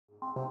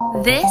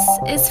This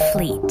is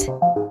Fleet.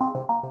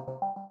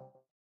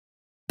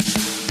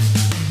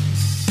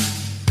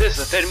 This is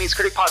the Theatre Meets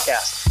Critic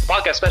Podcast, a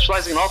podcast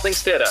specializing in all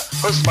things theatre,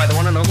 hosted by the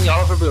one and only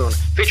Oliver Boone,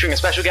 featuring a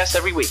special guest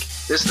every week.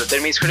 This is the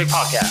Theatre Meets Critic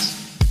Podcast.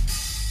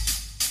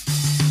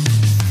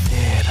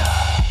 Theatre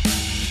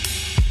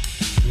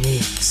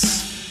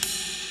meets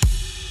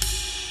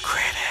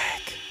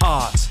critic.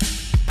 Art,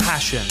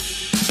 passion,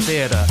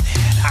 theatre,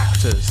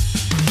 actors,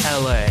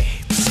 LA,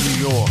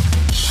 New York,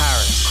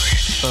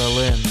 Paris,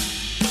 Berlin.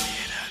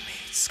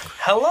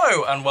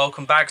 Hello and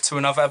welcome back to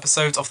another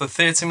episode of the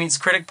Theatre Meets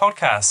Critic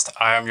podcast.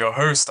 I am your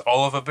host,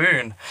 Oliver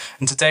Boone,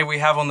 and today we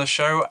have on the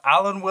show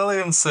Alan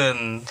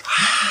Williamson.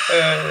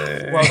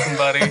 Hey. Welcome,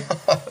 buddy.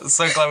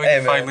 So glad we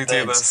can finally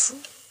do this.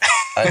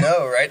 I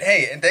know, right?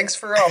 Hey, and thanks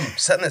for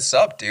setting this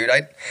up, dude.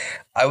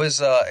 I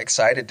was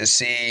excited to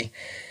see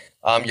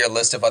your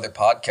list of other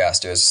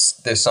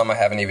podcasters. There's some I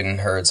haven't even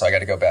heard, so I got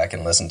to go back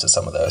and listen to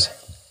some of those.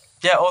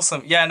 Yeah,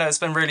 awesome. Yeah, no, it's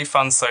been really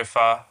fun so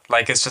far.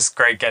 Like, it's just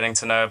great getting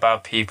to know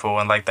about people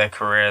and, like, their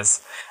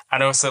careers.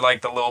 And also,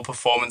 like, the little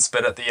performance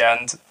bit at the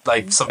end.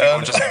 Like, some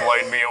people just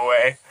blown me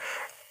away.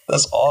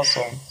 That's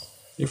awesome.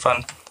 You're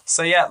fun.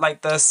 So, yeah,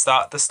 like, the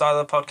start of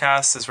the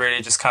podcast is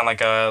really just kind of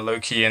like a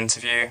low-key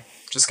interview.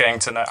 Just getting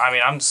to know...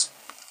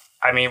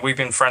 I mean, we've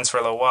been friends for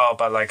a little while,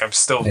 but, like, I'm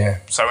still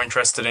so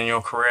interested in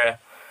your career.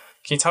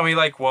 Can you tell me,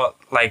 like,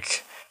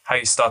 how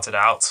you started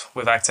out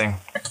with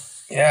acting?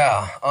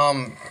 Yeah,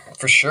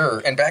 for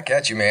sure. And back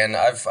at you, man.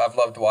 I've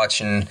loved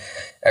watching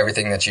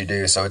everything that you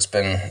do, so it's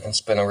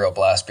been a real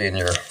blast being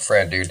your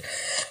friend, dude.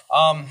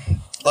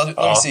 Let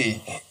me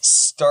see.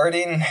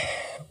 Starting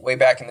way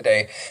back in the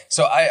day.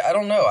 So I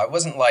don't know.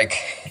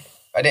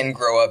 I didn't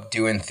grow up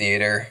doing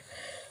theater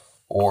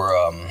or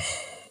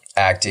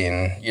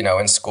acting,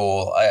 in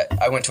school.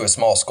 I went to a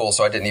small school,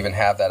 so I didn't even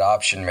have that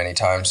option many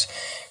times.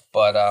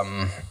 But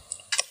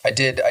I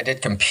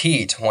did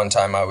compete one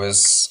time. I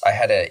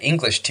had an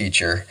English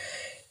teacher,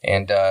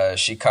 and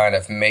she kind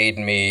of made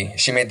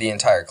the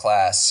entire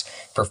class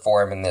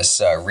perform in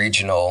this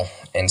regional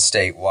and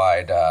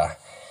statewide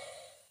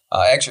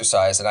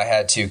exercise, and I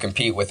had to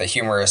compete with a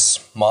humorous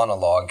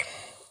monologue,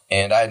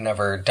 and I had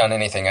never done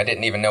anything. I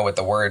didn't even know what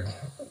the word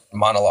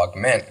monologue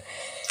meant,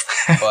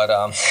 but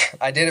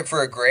I did it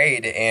for a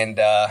grade, and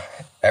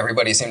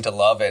everybody seemed to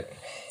love it,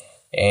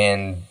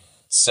 and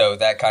so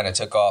that kind of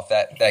took off.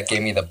 That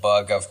gave me the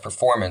bug of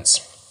performance.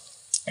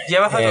 You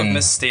ever heard of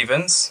Miss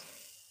Stevens?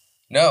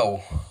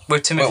 No.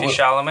 With Timothy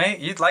Chalamet?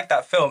 You'd like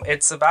that film.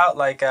 It's about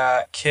like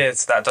a kid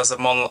that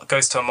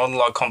goes to a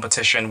monologue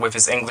competition with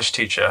his English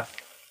teacher.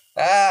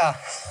 You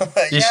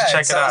should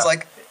check it out. Sounds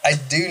like I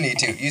do need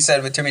to. You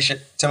said with Timothy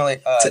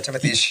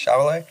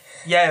Chalamet?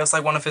 Yeah, it was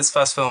like one of his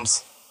first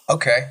films.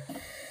 Okay.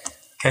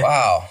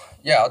 Wow.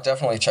 Yeah, I'll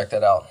definitely check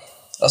that out.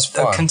 That's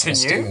fun.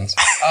 Continue.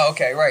 Oh,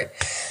 okay, right.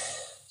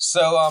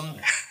 So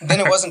then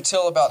it wasn't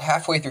until about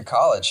halfway through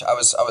college. I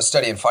was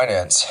studying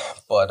finance,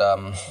 but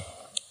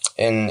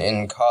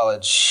in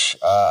college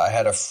I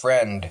had a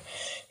friend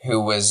who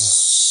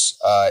was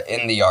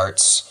in the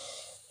arts,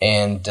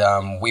 and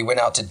we went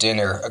out to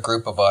dinner, a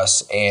group of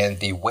us, and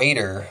the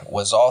waiter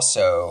was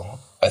also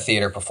a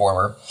theater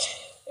performer,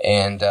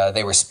 and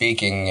they were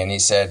speaking, and he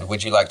said,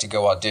 "Would you like to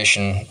go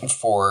audition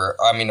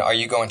are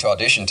you going to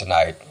audition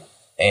tonight?"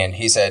 And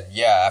he said,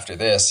 "Yeah, after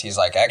this." He's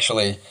like,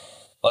 "Actually,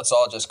 let's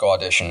all just go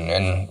audition."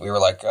 And we were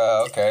like,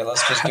 okay,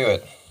 let's just do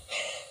it.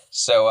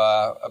 So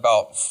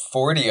about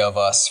 40 of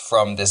us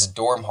from this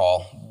dorm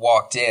hall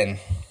walked in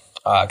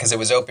because it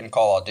was open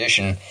call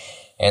audition,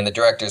 and the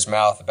director's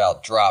mouth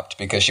about dropped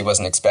because she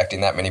wasn't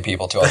expecting that many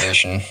people to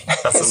audition.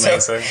 That's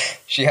amazing. So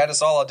she had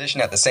us all audition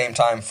at the same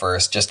time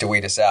first just to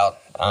weed us out.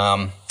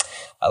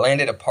 I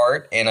landed a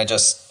part, and I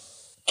just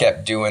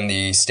kept doing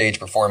the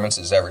stage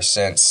performances ever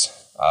since.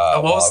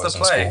 What was the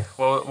play?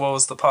 What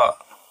was the part?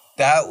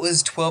 That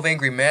was 12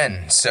 Angry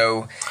Men.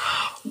 So,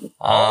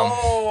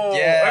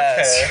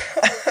 yes.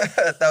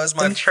 Okay. That was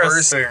my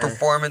first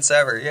performance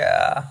ever.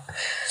 Yeah.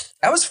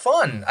 That was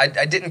fun.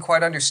 I didn't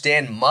quite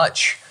understand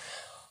much.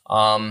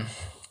 And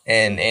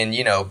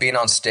being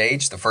on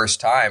stage the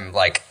first time,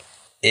 like,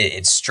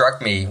 it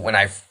struck me when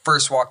I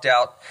first walked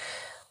out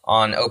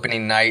on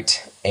opening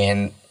night,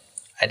 and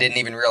I didn't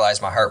even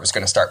realize my heart was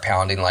going to start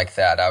pounding like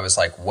that. I was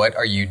like, what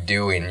are you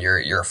doing?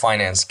 You're a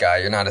finance guy.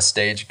 You're not a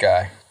stage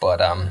guy.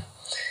 But,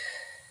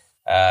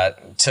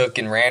 took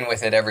and ran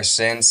with it ever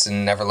since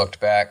and never looked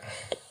back.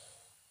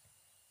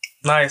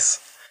 Nice.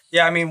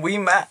 Yeah, I mean, we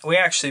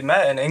actually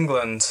met in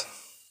England.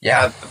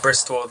 Yeah. At the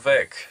Bristol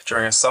Vic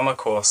during a summer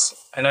course.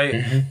 I know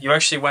you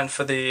actually went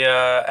for the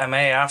MA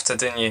after,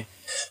 didn't you?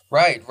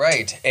 Right.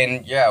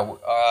 And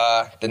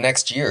the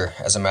next year,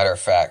 as a matter of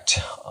fact.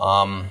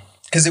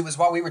 Because it was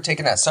while we were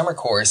taking that summer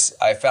course,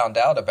 I found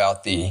out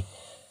about the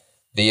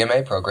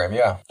MA program.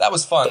 Yeah. That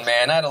was fun,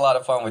 man. I had a lot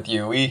of fun with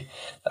you.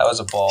 That was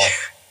a ball.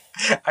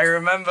 I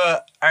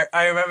remember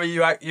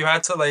you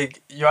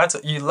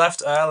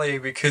left early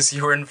because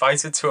you were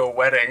invited to a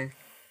wedding.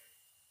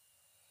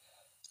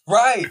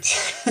 Right.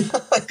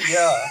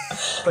 Yeah.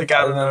 Like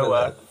out of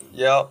nowhere.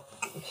 Yep.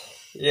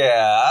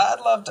 Yeah,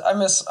 I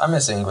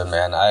miss England,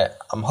 man.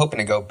 I'm hoping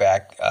to go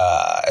back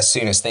as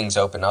soon as things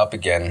open up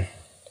again.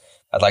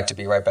 I'd like to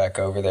be right back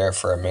over there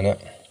for a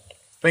minute.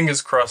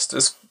 Fingers crossed.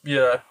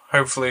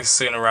 Hopefully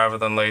sooner rather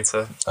than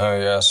later. Oh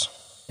yes.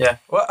 Yeah.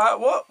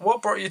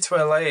 What brought you to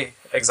LA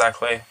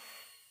exactly?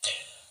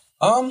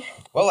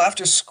 Well,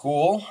 after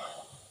school,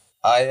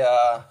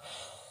 I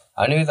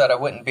knew that I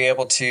wouldn't be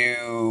able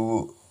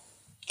to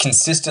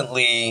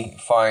consistently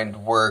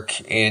find work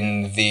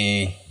in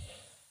the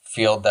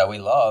field that we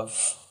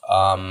love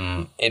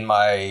in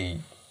my,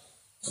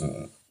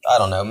 I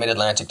don't know,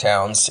 mid-Atlantic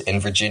towns in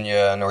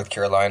Virginia, North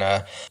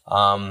Carolina,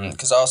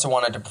 because I also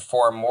wanted to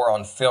perform more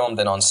on film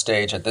than on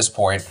stage at this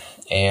point.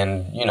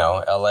 And, you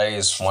know, LA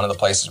is one of the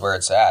places where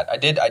it's at. I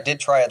did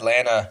try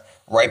Atlanta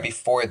right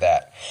before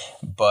that,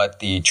 but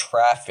the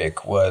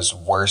traffic was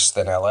worse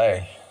than LA.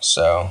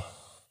 So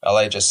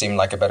LA just seemed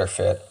like a better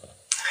fit.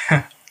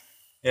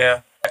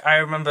 Yeah. I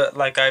remember,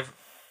 like,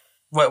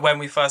 when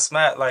we first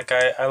met, like,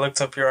 I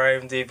looked up your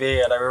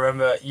IMDb, and I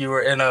remember you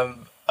were in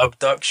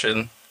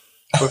Abduction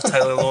with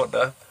Taylor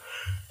Lautner.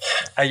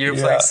 And you were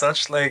playing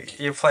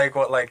you're playing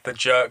the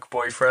jerk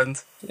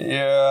boyfriend.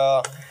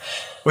 Yeah.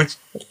 Which,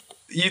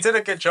 you did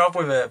a good job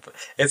with it.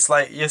 It's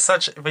like, you're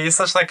such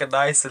like a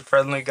nice and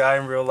friendly guy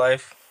in real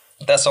life.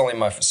 That's only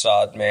my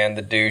facade, man.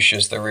 The douche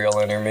is the real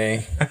inner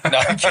me. No,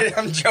 I'm kidding.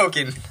 I'm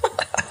joking.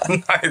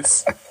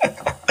 Nice.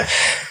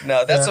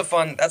 No, that's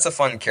a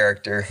fun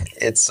character.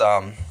 It's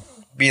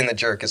being the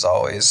jerk is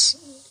always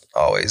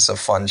a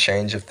fun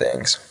change of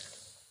things.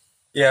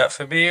 Yeah,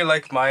 for me,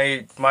 like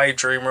my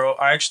dream role.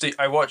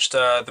 I watched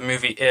the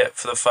movie It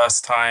for the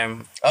first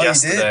time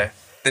yesterday. You did?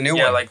 The new one?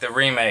 Yeah, like the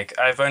remake.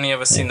 I've only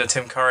ever seen the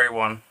Tim Curry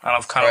one, and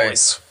I've kind of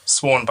always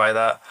sworn by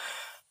that.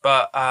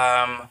 But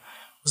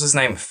what's his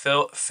name?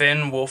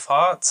 Finn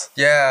Wolfhard.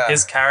 Yeah.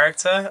 His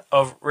character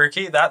of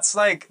Ricky. That's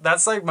like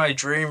my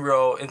dream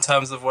role in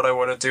terms of what I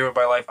want to do with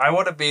my life. I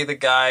want to be the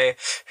guy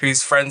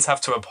whose friends have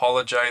to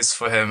apologize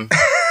for him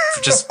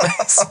for just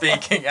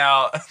speaking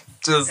out.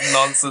 Just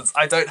nonsense.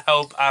 I don't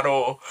help at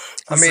all.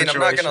 I mean, I'm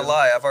not going to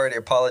lie. I've already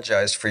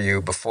apologized for you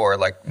before.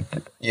 Like,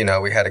 you know,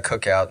 we had a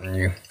cookout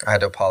and I had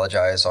to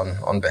apologize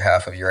on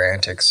behalf of your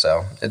antics.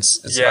 So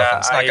it's nothing.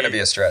 It's not going to be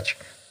a stretch.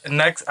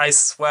 I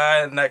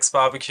swear, next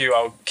barbecue,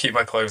 I'll keep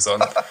my clothes on.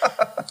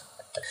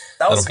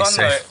 That was fun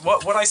though.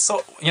 What I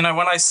saw, you know,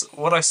 what I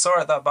saw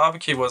at that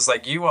barbecue was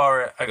like, you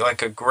are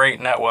a great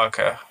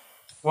networker.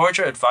 What would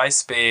your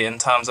advice be in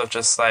terms of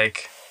just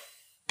like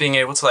being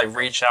able to like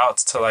reach out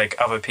to like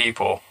other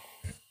people?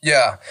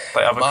 Yeah,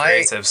 like other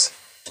creatives.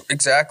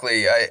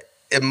 Exactly.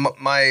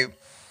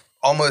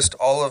 Almost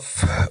all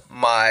of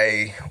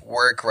my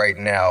work right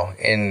now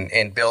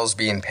in bills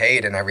being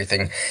paid and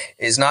everything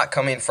is not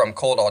coming from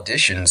cold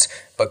auditions,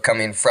 but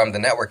coming from the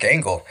network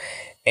angle.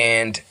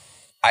 And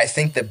I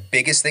think the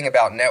biggest thing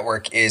about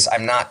network is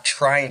I'm not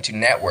trying to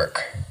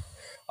network.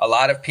 A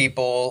lot of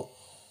people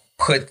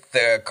put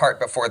the cart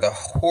before the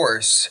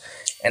horse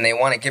and they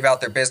want to give out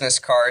their business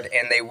card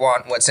and they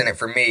want what's in it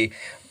for me.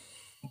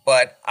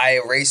 But I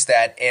erase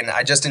that and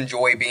I just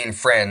enjoy being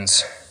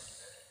friends.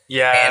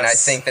 Yeah. And I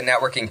think the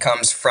networking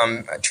comes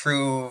from a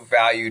true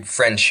valued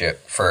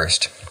friendship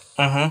first.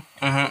 I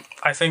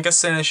think as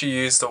soon as you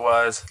use the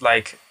word,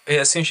 like,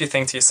 as soon as you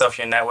think to yourself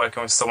you're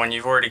networking with someone,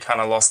 you've already kind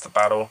of lost the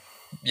battle.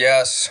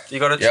 Yes. You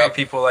got to treat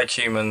people like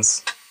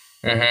humans.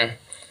 Mm-hmm.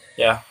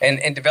 Yeah.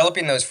 And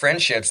developing those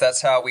friendships,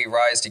 that's how we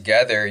rise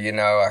together. You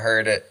know, I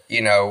heard it,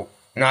 you know,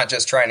 not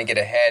just trying to get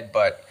ahead,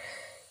 but,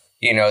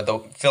 you know,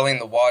 filling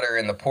the water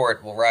in the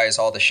port will rise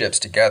all the ships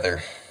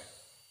together.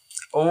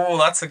 Oh,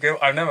 that's a good.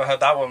 I've never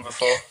heard that one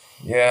before.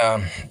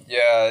 Yeah,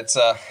 it's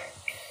a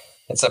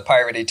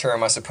piratey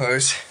term, I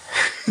suppose.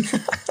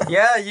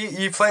 Yeah,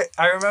 you play.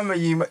 I remember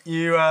you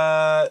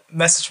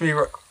messaged me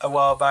a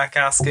while back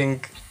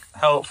asking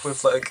help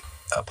with like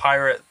a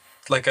pirate,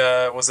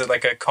 was it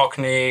like a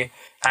Cockney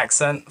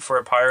accent for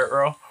a pirate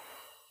role?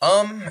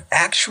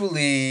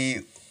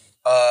 Actually,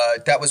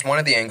 that was one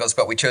of the angles,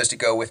 but we chose to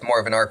go with more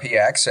of an RP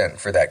accent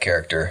for that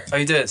character. Oh,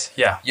 you did?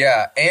 Yeah.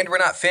 Yeah, and we're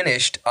not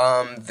finished.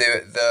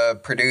 The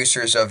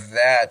producers of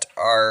that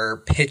are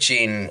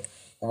pitching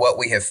what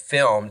we have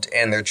filmed,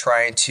 and they're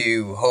trying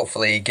to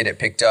hopefully get it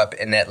picked up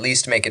and at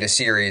least make it a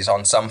series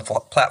on some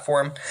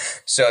platform.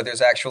 So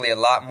there's actually a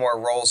lot more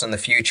roles in the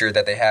future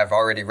that they have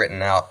already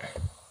written out.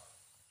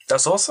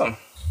 That's awesome.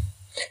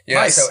 Yeah.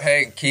 Nice. So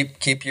hey,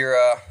 keep your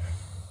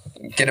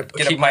Get a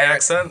pirate, my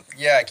accent.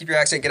 Yeah, keep your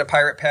accent. Get a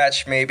pirate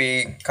patch.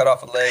 Maybe cut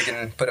off a leg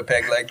and put a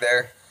peg leg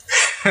there.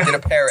 Get a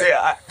parrot.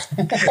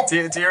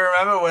 Do you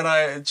remember when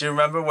I think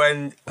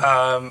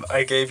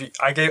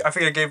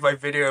I gave my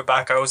video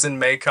back. I was in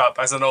makeup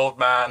as an old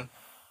man,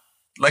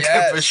 like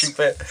a bushy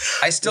bit.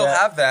 I still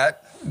have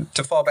that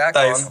to fall back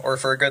on, or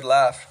for a good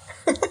laugh.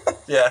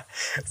 Yeah,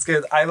 it's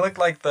good. I look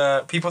like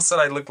people said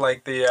I look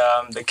like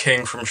the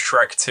king from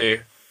Shrek 2.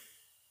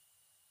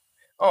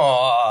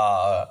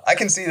 Oh, I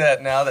can see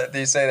that now that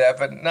they say that,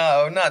 but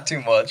no, not too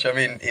much. I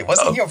mean,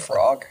 wasn't he a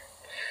frog?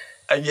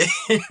 Yeah,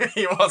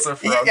 he was a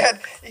frog.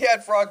 He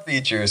had frog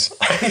features.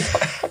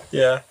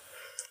 Yeah.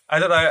 I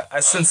don't know.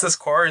 Since this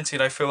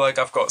quarantine, I feel like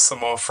I've got some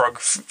more frog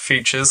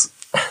features.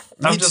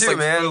 I'm just too,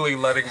 man. really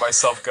letting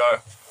myself go.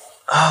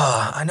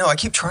 I know. I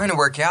keep trying to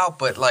work out,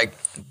 but like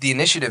the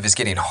initiative is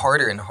getting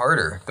harder and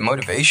harder. The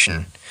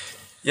motivation.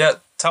 Yeah,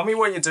 tell me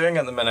what you're doing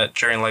at the minute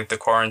during like the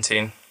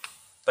quarantine.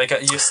 Like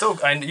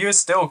you're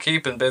still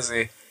keeping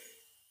busy.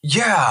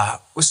 Yeah.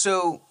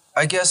 So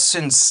I guess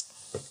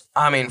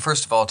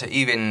first of all, to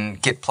even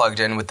get plugged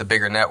in with the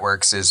bigger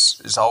networks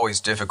is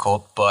always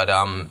difficult. But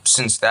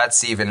since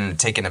that's even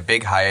taken a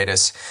big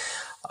hiatus,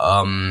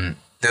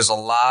 there's a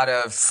lot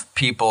of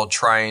people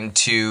trying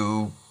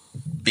to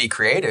be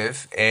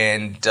creative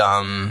and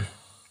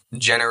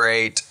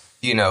generate,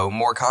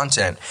 more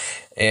content.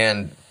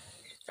 And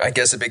I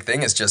guess a big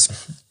thing is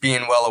just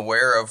being well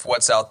aware of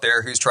what's out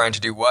there, who's trying to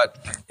do what.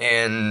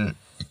 And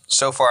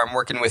so far, I'm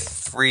working with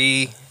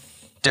 3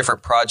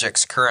 different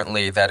projects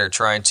currently that are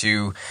trying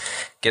to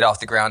get off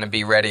the ground and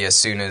be ready as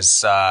soon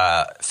as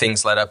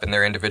things let up in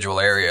their individual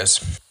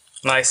areas.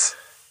 Nice.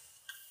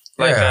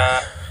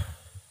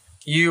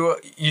 You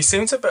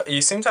seem to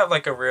have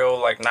like a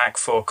real like knack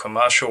for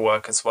commercial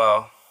work as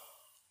well,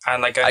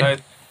 and like I know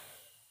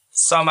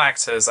some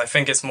actors. I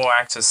think it's more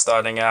actors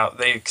starting out.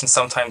 They can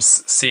sometimes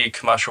see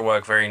commercial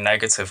work very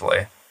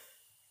negatively,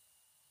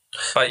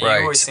 but you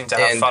always seem to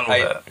have fun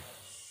with it.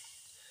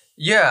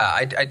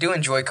 Yeah, I do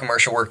enjoy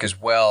commercial work as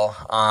well.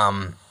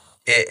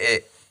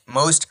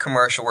 Most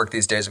commercial work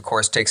these days, of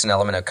course, takes an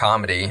element of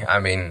comedy. I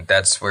mean,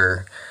 that's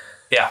where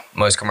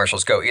most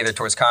commercials go, either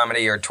towards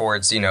comedy or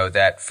towards,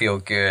 that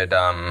feel-good,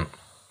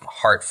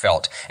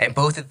 heartfelt. And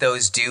both of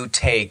those do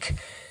take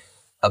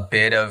a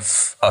bit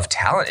of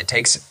talent. It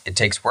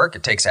takes work.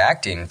 It takes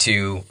acting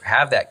to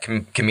have that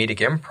comedic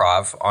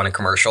improv on a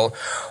commercial,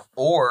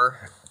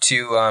 or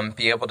to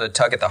be able to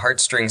tug at the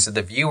heartstrings of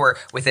the viewer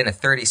within a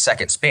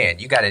 30-second span.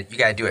 You got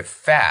to do it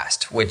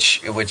fast,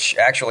 which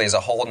actually is a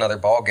whole nother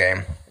ball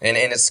game, and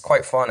it's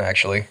quite fun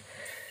actually.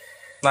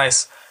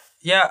 Nice.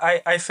 Yeah,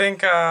 I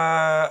think.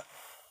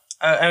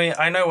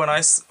 I know when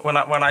I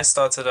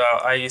started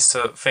out, I used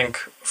to think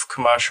of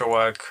commercial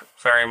work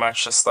very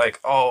much just like,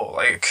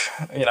 I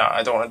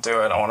don't want to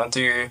do it. I want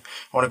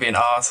to be an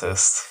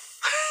artist.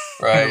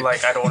 Right.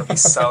 Like I don't want to be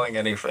selling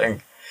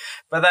anything.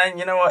 But then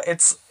you know what?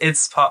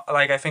 It's part.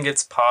 Like I think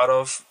it's part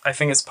of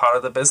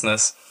the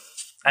business.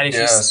 And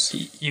if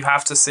you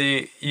have to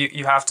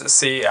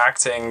see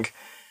acting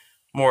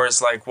more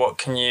as like, what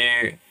can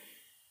you,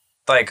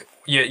 like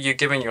you're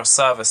giving your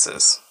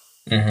services,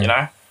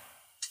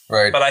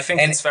 Right. But I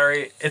think it's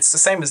the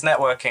same as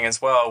networking as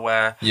well,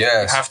 where you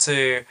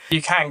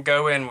can't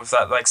go in with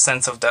that like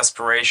sense of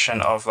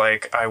desperation of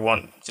like, I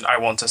want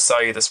to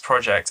sell you this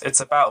project. It's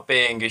about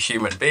being a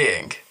human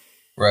being.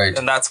 Right.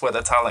 And that's where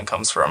the talent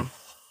comes from.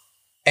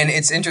 And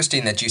it's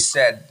interesting that you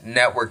said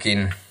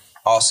networking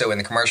also in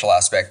the commercial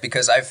aspect,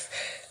 because I've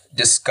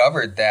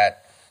discovered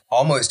that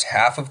almost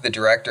half of the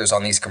directors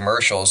on these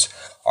commercials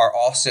are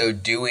also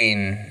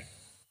doing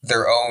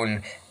their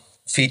own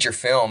feature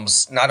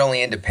films, not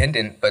only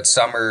independent, but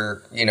some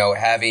are,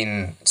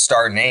 having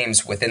star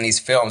names within these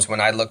films.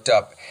 When I looked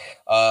up,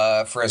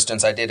 for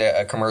instance, I did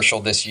a commercial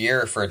this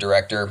year for a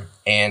director,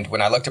 and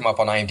when I looked him up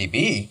on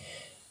IMDb,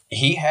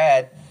 he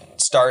had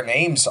star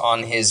names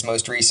on his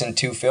most recent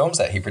 2 films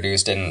that he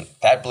produced, and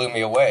that blew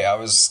me away. I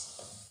was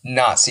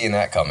not seeing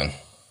that coming.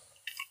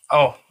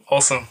 Oh,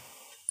 awesome.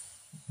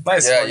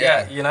 Nice.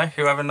 Yeah.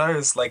 Whoever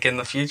knows, like in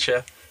the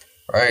future.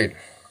 Right.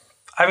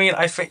 I mean,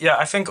 I think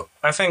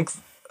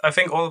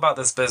all about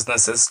this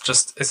business is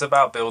it's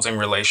about building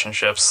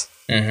relationships.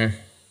 Mm-hmm.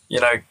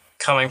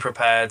 Coming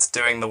prepared,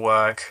 doing the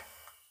work,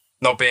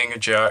 not being a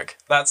jerk.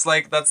 That's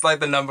like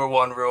the number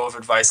one rule of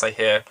advice I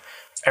hear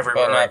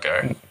everywhere I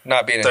go.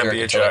 Not being a jerk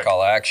until they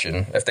call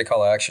action. If they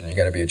call action, you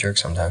got to be a jerk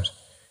sometimes.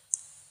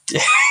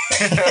 Yeah,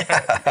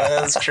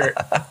 that's true.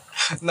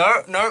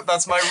 No,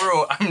 that's my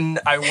rule.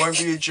 I won't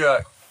be a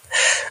jerk.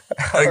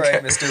 All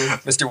right,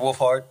 Mr.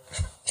 Wolfhard.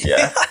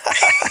 Yeah.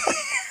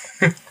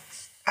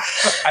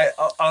 I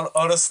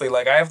honestly,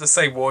 like, I have the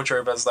same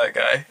wardrobe as that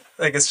guy.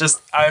 Like, it's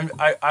just I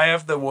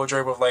have the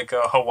wardrobe of like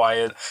a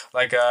Hawaiian,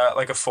 like a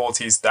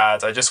 40s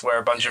dad. I just wear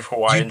a bunch of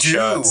Hawaiian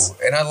shirts.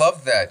 And I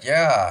love that.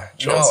 Yeah.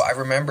 Shorts. No, I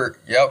remember.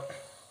 Yep.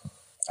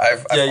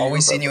 I've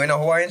always seen you in a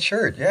Hawaiian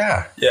shirt.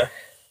 Yeah. Yeah.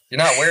 You're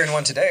not wearing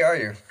one today, are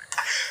you?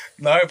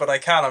 No, but I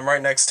can. I'm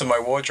right next to my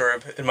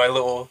wardrobe in my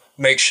little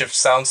makeshift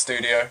sound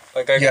studio.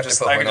 Like I can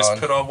just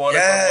put on one.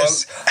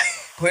 Yes.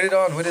 Put it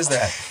on. What is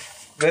that?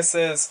 This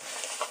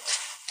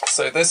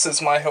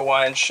is my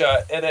Hawaiian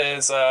shirt. It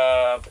is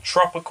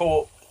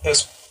tropical.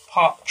 There's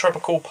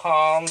tropical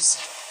palms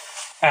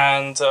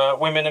and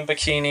women in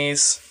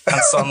bikinis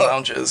and sun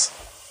lounges.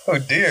 Oh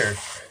dear.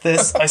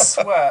 This I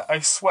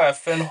swear,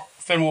 Finn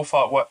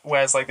Wolfhard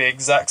wears like the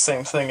exact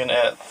same thing in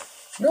it.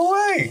 No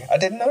way! I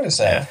didn't notice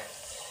that. Yeah.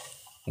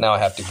 Now I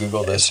have to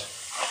Google this.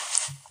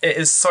 It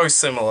is so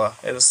similar.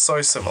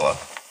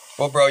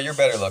 Well, bro, you're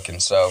better looking,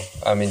 so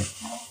I mean,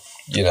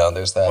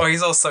 there's that. Well,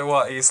 he's also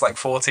what? He's like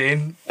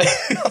 14. I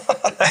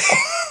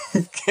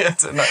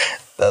don't know.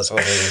 That's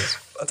what it is.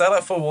 don't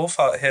let Full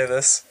Wolfheart hear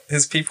this.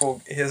 His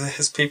people,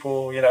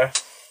 you know,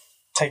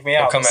 take me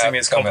out and see me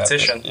as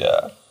competition.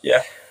 Yeah.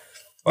 Yeah.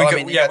 Well,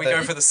 we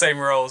go for the same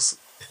roles.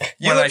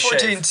 You look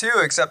 14 too,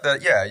 except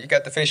that, you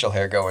got the facial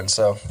hair going,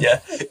 so. Yeah.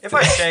 If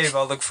I shave,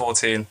 I'll look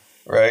 14.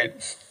 Right.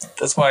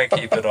 That's why I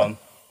keep it on.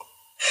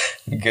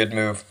 Good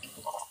move.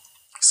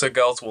 So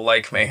girls will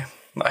like me.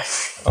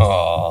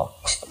 Aw.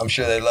 I'm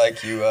sure they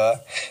like you,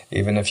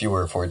 even if you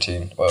were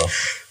 14.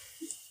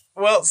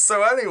 Well,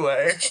 so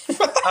anyway,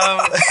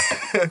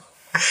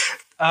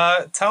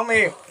 tell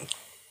me,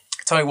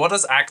 what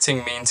does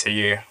acting mean to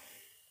you?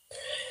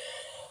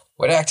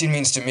 What acting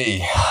means to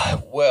me?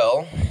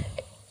 Well,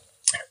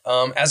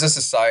 as a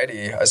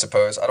society, I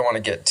suppose, I don't want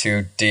to get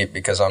too deep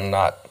because I'm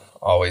not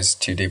always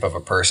too deep of a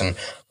person,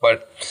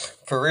 but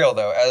for real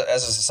though,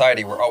 as a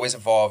society, we're always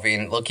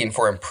evolving, looking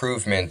for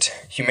improvement.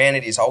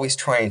 Humanity is always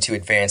trying to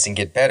advance and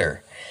get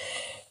better.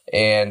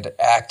 And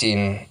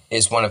acting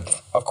is one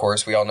of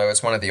course, we all know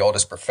it's one of the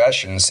oldest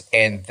professions,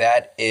 and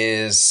that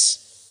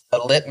is a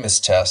litmus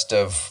test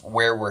of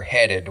where we're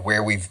headed,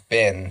 where we've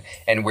been,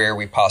 and where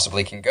we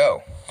possibly can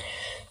go.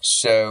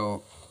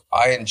 So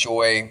I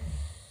enjoy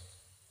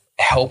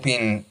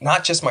helping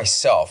not just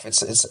myself.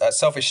 It's a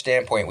selfish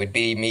standpoint would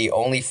be me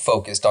only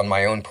focused on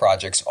my own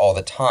projects all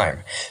the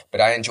time.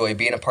 But I enjoy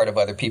being a part of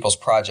other people's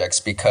projects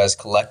because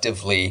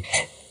collectively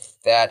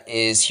that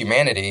is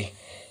humanity.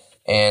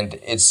 And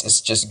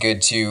it's just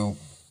good to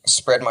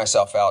spread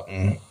myself out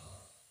and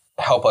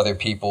help other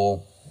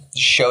people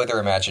show their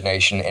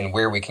imagination and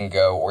where we can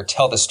go, or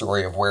tell the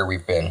story of where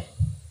we've been.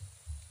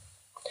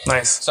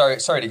 Nice.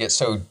 Sorry to get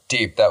so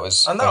deep. That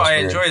was. I know. I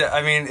enjoyed it.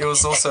 I mean, it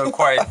was also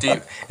quite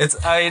deep.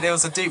 It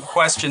was a deep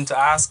question to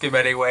ask in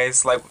many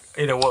ways. Like,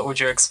 you know, what would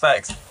you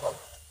expect?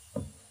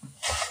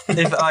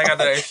 If I don't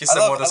know if you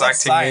said what does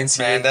acting mean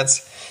to you?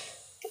 That's.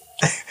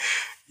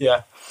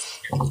 Yeah.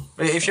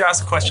 If you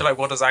ask a question like,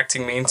 what does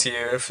acting mean to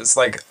you? If it's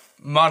like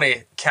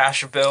money,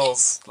 cash,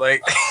 bills,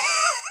 like,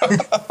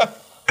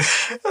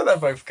 they're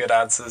both good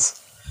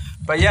answers.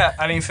 But yeah,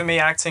 I mean, for me,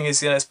 acting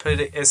is, you know,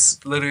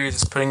 it's literally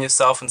just putting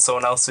yourself in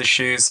someone else's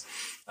shoes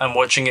and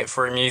watching it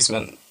for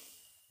amusement.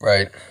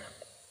 Right.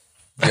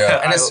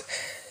 Yeah, and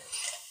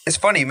it's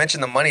funny you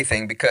mentioned the money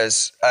thing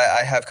because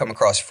I have come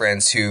across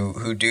friends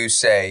who do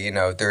say, you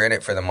know, they're in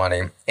it for the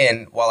money.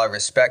 And while I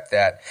respect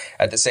that,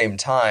 at the same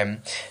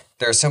time,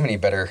 there are so many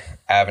better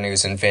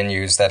avenues and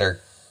venues that are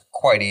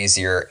quite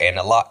easier and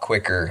a lot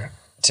quicker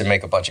to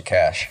make a bunch of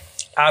cash.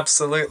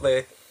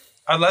 Absolutely.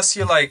 Unless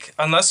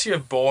you're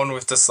born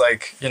with this,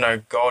 like, you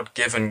know,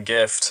 God-given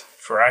gift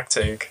for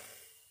acting.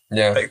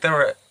 Yeah. Like,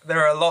 there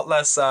are a lot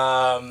less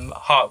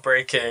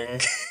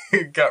heartbreaking,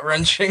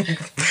 gut-wrenching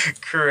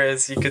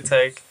careers you could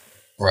take.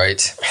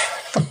 Right.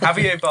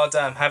 Javier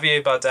Bardem.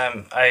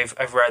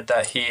 I've read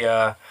that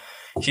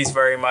he's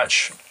very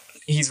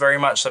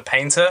much a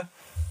painter,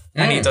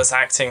 and he does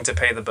acting to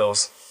pay the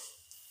bills.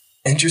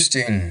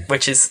 Interesting.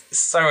 Which is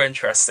so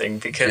interesting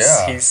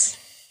because he's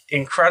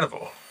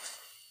incredible.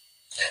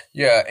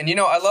 Yeah, and you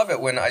know, I love it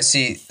when I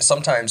see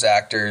sometimes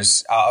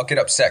actors, I'll get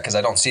upset because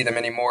I don't see them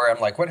anymore. I'm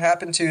like, what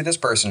happened to this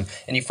person?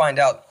 And you find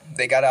out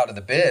they got out of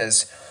the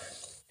biz,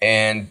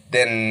 and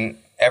then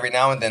every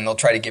now and then they'll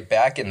try to get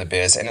back in the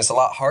biz, and it's a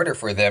lot harder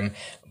for them.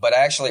 But I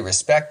actually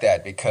respect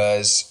that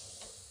because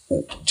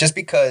just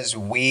because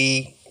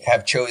we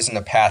have chosen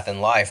a path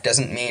in life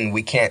doesn't mean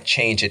we can't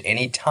change at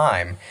any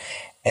time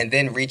and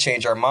then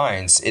rechange our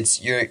minds.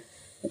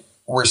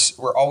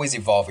 We're always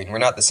evolving. We're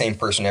not the same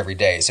person every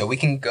day. So we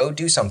can go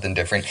do something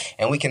different,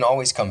 and we can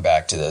always come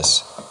back to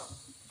this.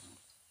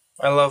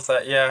 I love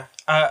that, yeah.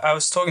 I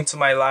was talking to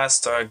my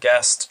last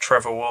guest,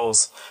 Trevor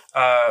Walls.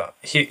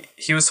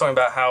 He was talking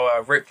about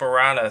how Rick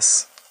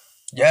Moranis,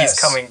 he's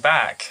coming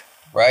back.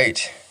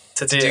 Right.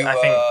 To do I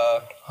think,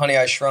 Honey,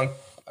 I Shrunk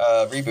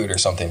reboot or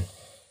something.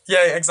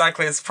 Yeah,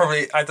 exactly. It's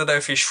probably, I don't know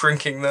if he's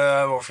shrinking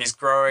them or if he's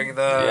growing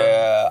them.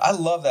 Yeah, I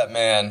love that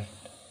man.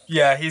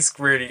 Yeah, he's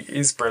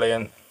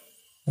brilliant.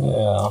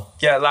 Yeah.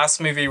 Yeah, last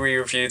movie we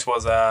reviewed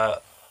was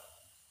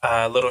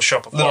Little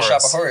Shop of Horrors. Little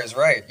Shop of Horrors,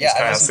 right. Yeah,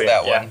 I listened to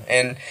that one.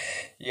 And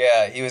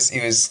yeah, he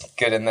was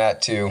good in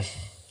that too.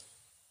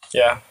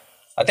 Yeah.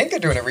 I think they're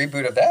doing a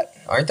reboot of that,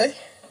 aren't they?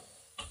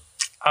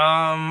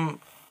 I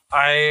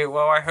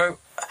hope.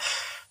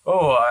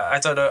 Oh, I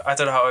don't know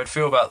how I would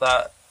feel about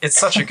that. It's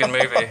such a good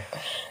movie.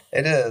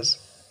 It is.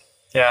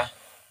 Yeah.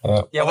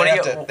 Yeah.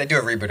 Well, they do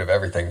a reboot of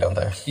everything, don't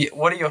they? Yeah,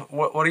 what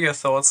are your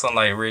thoughts on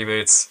like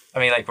reboots? I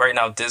mean, like right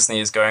now Disney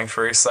is going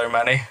through so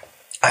many.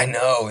 I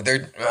know.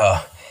 They're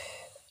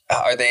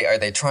are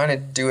they trying to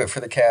do it for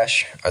the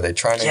cash? Are they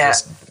trying to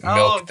just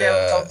milk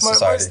the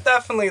society? Most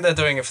definitely they're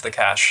doing it for the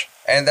cash.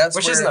 And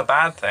which isn't a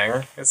bad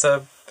thing. It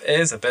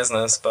is a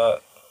business,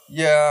 but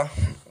yeah,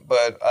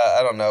 but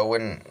I don't know,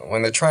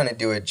 when they're trying to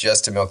do it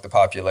just to milk the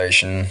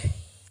population,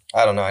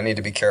 I don't know. I need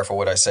to be careful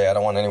what I say. I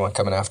don't want anyone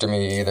coming after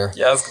me either.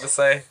 Yeah, I was going to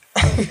say.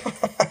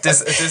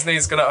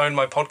 Disney's going to own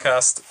my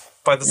podcast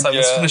by the time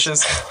this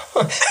finishes.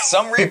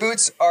 Some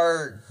reboots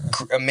are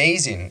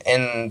amazing,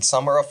 and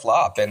some are a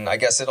flop, and I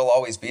guess it'll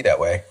always be that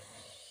way.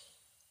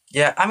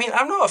 Yeah, I mean,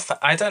 I'm not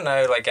I don't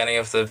know, like, any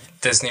of the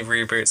Disney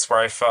reboots where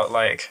I felt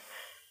like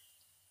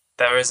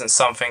there isn't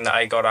something that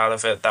I got out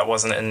of it that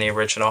wasn't in the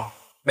original.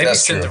 Maybe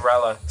That's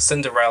Cinderella. True.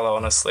 Cinderella,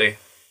 honestly,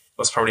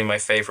 was probably my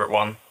favorite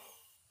one.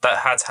 That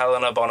had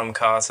Helena Bonham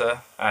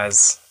Carter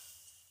as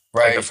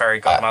like the fairy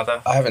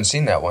godmother. I haven't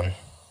seen that one.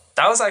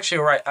 That was actually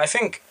alright. I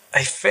think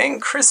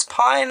Chris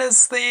Pine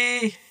is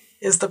the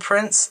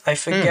prince. I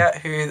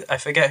forget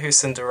who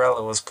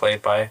Cinderella was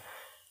played by,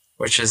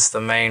 which is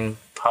the main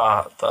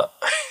part. But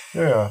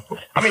yeah,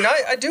 I mean,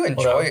 I do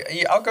enjoy.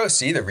 I'll go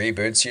see the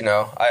reboots. You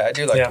know, I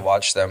do like to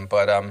watch them.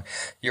 But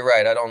you're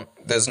right.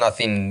 There's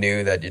nothing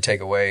new that you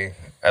take away.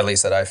 At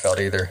least that I felt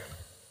either.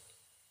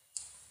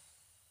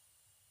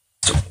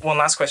 One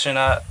last question.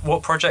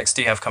 What projects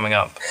do you have coming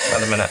up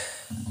at the minute?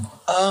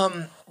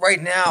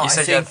 Right now, you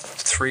said you had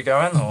 3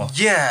 going, or?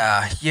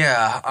 Yeah.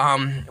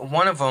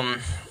 One of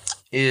them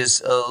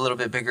is a little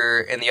bit bigger,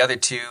 and the other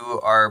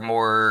 2 are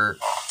more.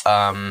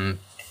 One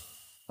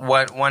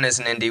is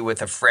an indie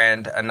with a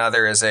friend.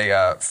 Another is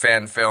a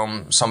fan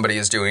film somebody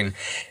is doing,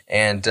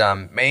 and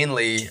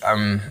mainly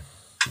I'm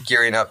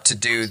gearing up to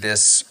do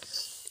this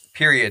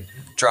period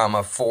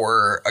drama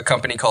for a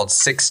company called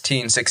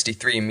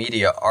 1663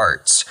 Media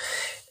Arts.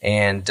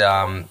 And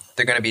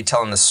they're going to be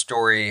telling the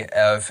story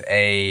of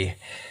I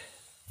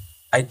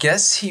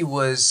guess he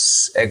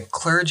was a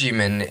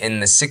clergyman in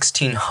the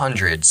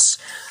 1600s,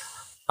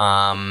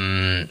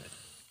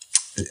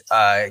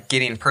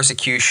 getting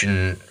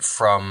persecution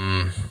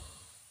from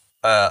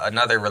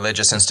another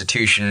religious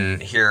institution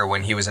here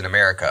when he was in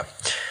America.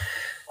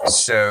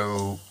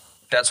 So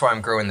that's why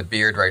I'm growing the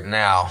beard right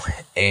now.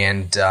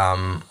 And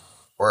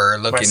we're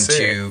looking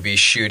to be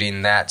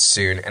shooting that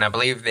soon. And I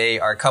believe they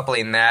are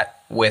coupling that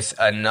with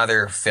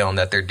another film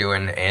that they're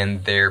doing,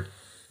 and they're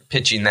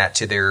pitching that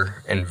to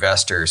their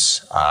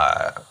investors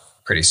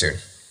pretty soon.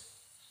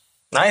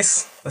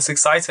 Nice. That's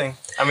exciting.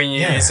 I mean,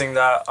 you're using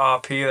that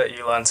RP that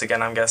you learned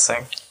again, I'm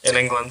guessing, in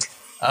England.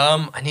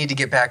 I need to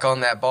get back on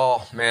that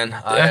ball, man.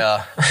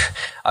 Yeah.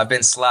 I've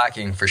been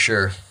slacking for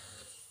sure.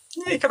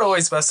 Yeah, you can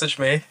always message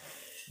me.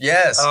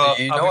 Yes,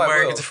 you know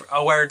I will.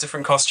 I'll wear a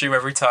different costume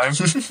every time.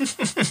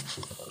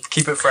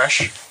 Keep it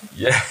fresh.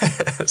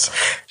 Yes.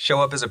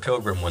 Show up as a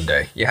pilgrim one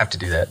day. You have to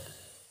do that.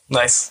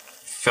 Nice.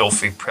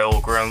 Filthy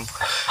pilgrim.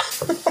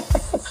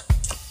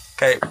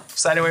 Okay,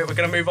 so anyway, we're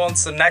going to move on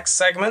to the next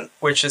segment,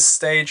 which is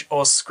Stage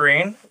or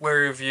Screen,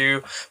 where we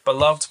review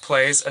beloved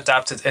plays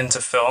adapted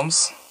into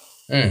films.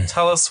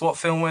 Tell us what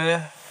film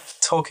we're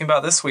talking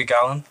about this week,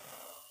 Alan.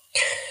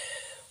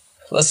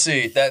 Let's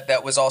see.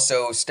 That was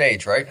also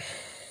stage, right?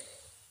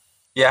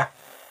 Yeah.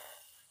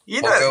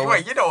 You know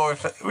what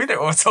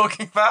we're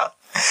talking about.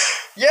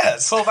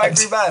 Yes. 12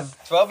 Angry Men.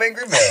 12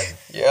 Angry Men.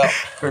 Yeah.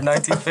 For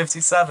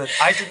 1957.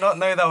 I did not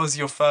know that was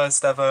your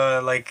first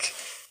ever,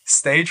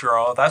 stage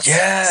role. That's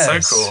so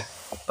cool.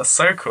 That's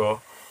so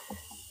cool.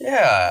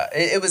 Yeah.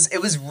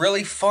 It was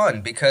really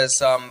fun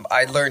because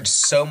I learned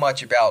so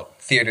much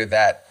about theater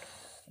that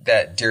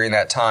during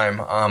that time.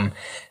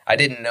 I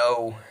didn't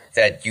know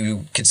that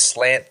you could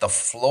slant the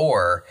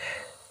floor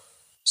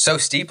so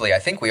steeply. I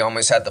think we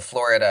almost had the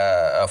floor at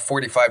a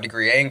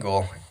 45-degree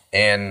angle,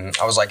 and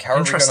I was like, how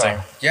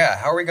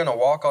are we going to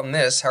walk on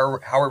this? How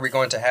are we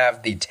going to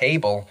have the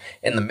table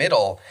in the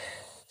middle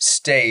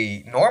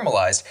stay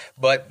normalized?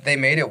 But they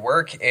made it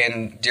work,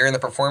 and during the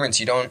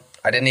performance, I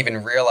didn't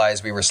even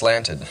realize we were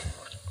slanted.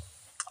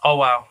 Oh,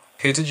 wow.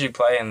 Who did you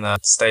play in the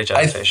stage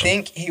adaptation? I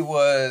think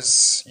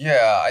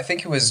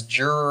he was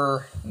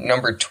juror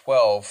number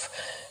 12,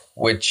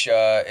 which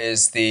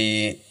is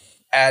the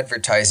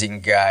advertising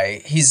guy.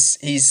 He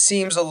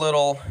seems a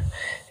little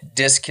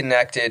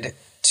disconnected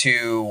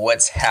to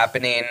what's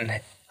happening,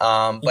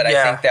 but I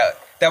think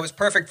that was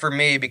perfect for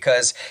me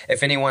because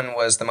if anyone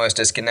was the most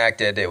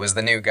disconnected, it was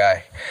the new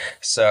guy.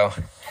 So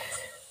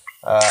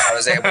I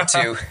was able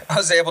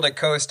to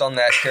coast on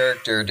that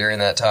character during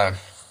that time.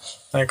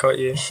 I got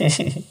you.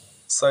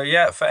 So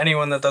yeah, for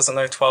anyone that doesn't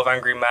know, 12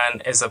 Angry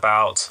Men is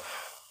about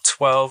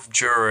 12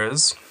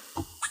 jurors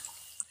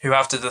who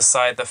have to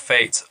decide the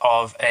fate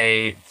of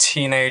a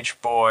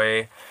teenage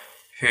boy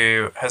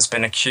who has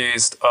been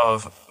accused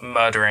of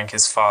murdering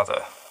his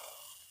father.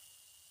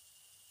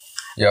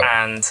 Yep.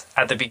 And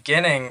at the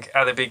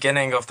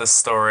beginning of the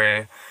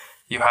story,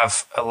 you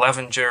have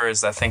 11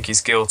 jurors that think he's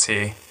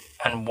guilty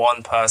and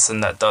one person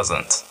that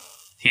doesn't.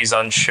 He's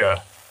unsure.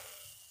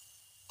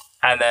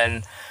 And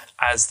then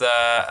as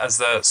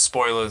the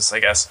spoilers, I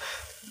guess,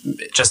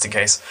 just in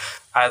case,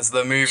 as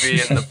the movie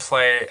and the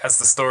play, as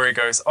the story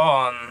goes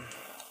on,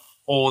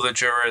 all the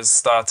jurors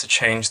start to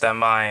change their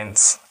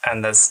minds,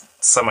 and there's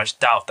so much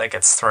doubt that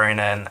gets thrown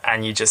in,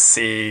 and you just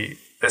see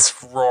this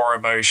raw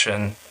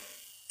emotion,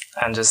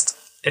 and just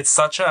it's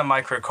such a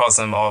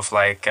microcosm of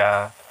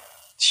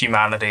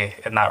humanity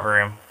in that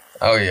room.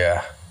 Oh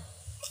yeah,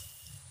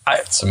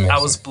 it's amazing. I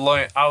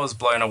was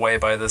blown away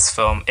by this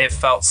film. It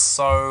felt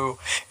so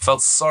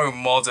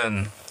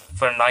modern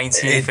for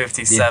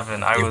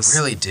 1957. It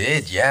really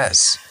did.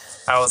 Yes.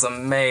 I was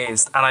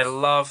amazed, and I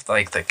loved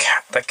the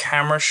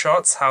camera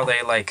shots, how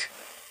they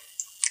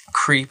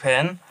creep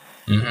in,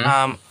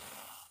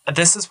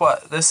 This is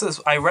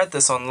I read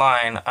this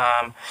online.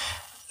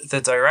 The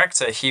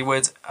director, he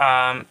would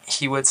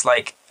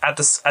like at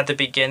the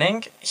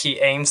beginning, he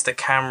aims the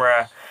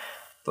camera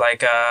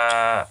like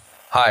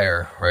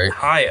higher, right?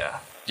 Higher.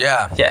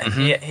 Yeah. Yeah.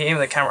 He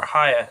aimed the camera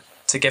higher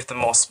to give them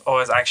more.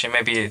 Or actually,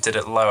 maybe he did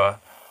it lower.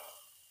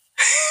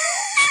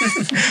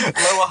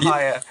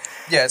 Higher.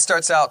 Yeah, it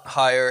starts out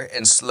higher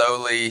and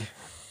slowly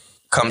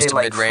comes to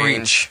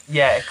mid-range.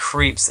 It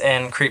creeps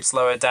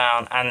lower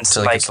down, and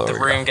like the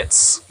room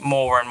gets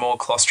more and more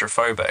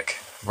claustrophobic.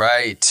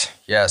 Right.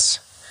 Yes.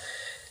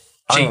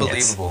 Genius.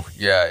 Unbelievable.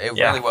 Yeah, it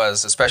really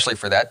was, especially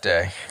for that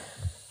day.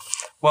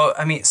 Well,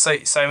 I mean, so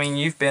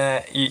you've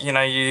been,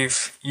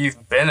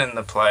 you've been in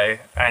the play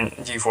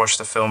and you've watched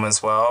the film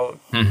as well.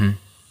 Mm-hmm.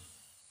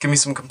 Give me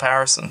some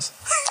comparisons.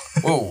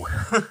 Ooh.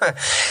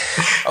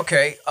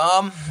 Okay.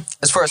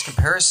 As far as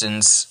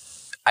comparisons,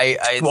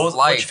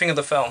 what do you think of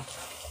the film?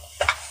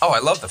 Oh, I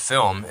love the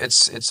film.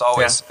 It's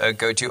always a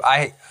go-to.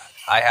 I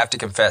have to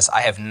confess,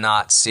 I have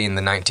not seen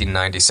the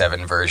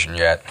 1997 version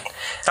yet.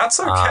 That's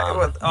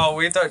okay.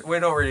 We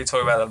don't really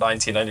talk about the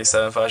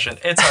 1997 version.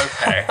 It's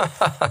okay.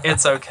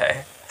 It's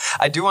okay.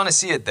 I do want to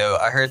see it though.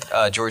 I heard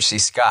George C.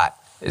 Scott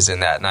is in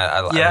that, and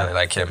I really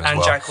like him as well.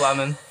 And Jack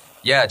Lemmon.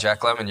 Yeah, Jack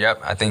Lemmon.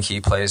 Yep, I think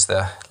he plays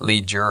the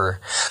lead juror.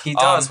 He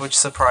does, which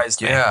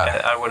surprised me. Yeah,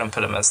 I wouldn't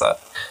put him as that.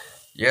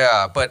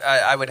 Yeah, but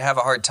I would have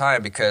a hard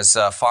time because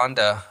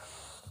Fonda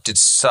did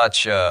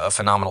such a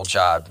phenomenal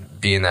job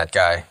being that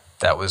guy.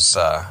 That was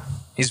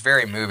he's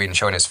very moving,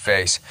 showing his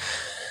face.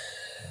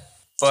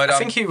 But I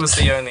think he was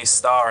the only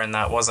star in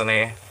that, wasn't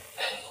he?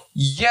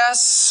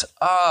 Yes,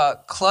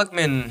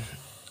 Klugman.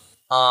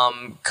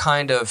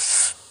 Kind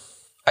of.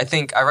 I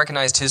think I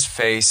recognized his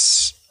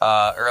face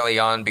early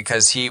on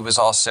because he was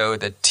also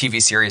the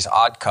TV series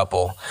Odd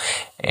Couple,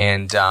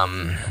 and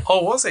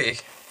was he?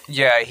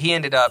 Yeah, he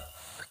ended up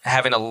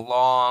having a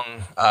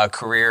long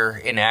career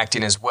in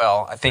acting as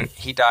well. I think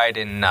he died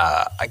in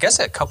I guess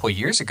a couple of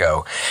years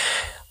ago.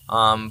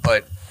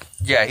 But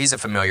yeah, he's a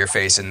familiar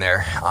face in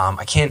there.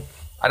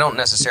 I don't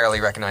necessarily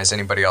recognize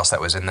anybody else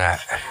that was in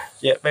that.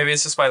 Yeah, maybe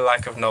it's just my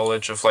lack of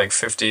knowledge of like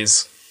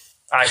 50s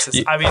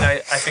actors. I mean, I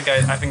think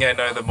I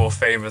know the more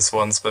famous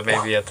ones, but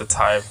maybe at the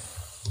time.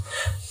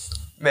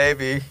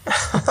 Maybe.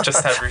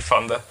 Just Henry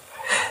Fonda.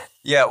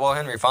 Yeah, well,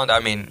 Henry Fonda,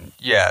 I mean,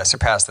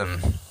 surpassed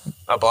them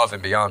above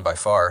and beyond by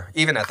far.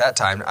 Even at that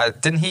time,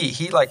 didn't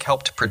he like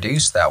helped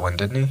produce that one,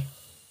 didn't he?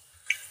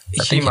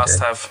 He must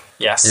have.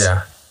 Yes.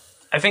 Yeah.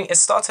 I think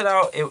it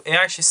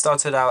actually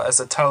started out as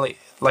a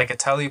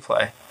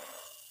teleplay.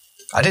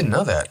 I didn't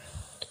know that.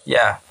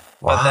 Yeah.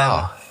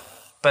 Wow.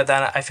 But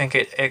then I think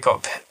it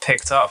got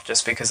picked up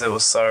just because it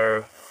was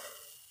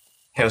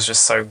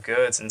just so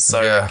good and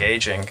so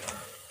engaging.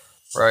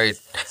 Right.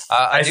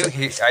 I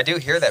do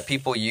hear that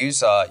people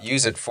use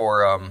it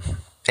for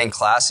in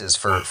classes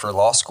for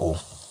law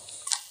school.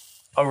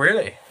 Oh,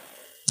 really?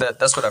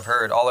 That's what I've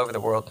heard all over the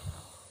world.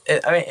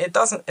 It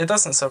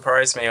doesn't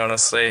surprise me,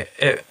 honestly.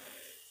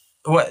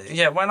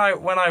 When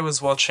I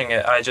was watching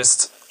it, I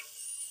just,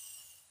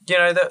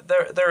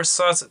 there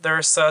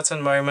are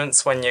certain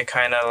moments when you're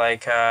kind of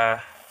like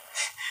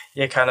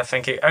you're kind of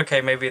thinking,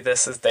 okay, maybe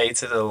this is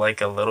dated like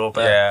a little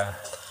bit. Yeah.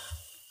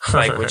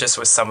 Like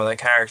with some of the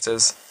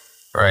characters.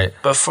 Right.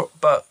 But for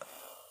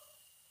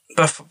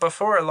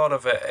a lot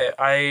of it,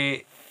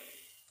 a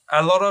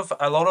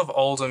lot of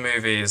older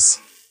movies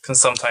can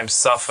sometimes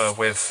suffer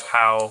with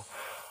how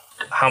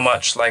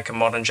much like a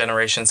modern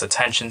generation's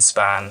attention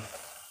span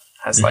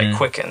has like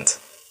quickened.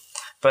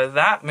 But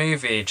that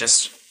movie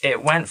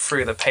it went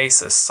through the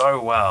paces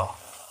so well.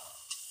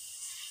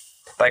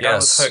 Like I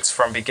was hooked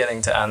from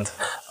beginning to end.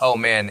 Oh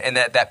man, and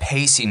that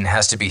pacing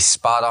has to be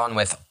spot on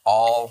with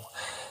all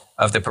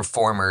of the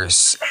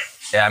performers.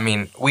 Yeah, I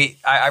mean,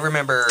 I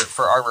remember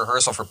for our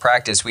rehearsal for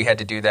practice, we had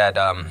to do that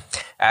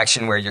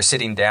action where you're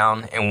sitting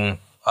down and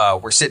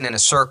we're sitting in a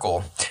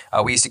circle.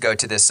 We used to go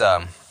to this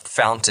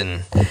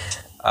fountain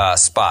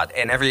spot,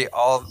 and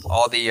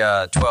all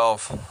the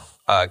 12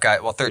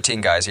 13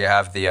 guys. You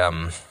have the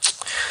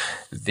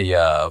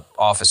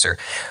officer.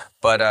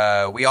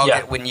 But we all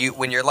get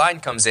when your line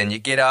comes in, you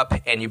get up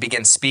and you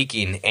begin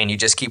speaking, and you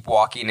just keep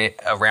walking it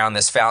around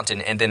this fountain.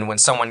 And then when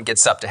someone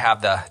gets up to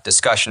have the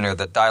discussion or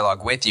the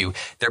dialogue with you,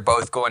 they're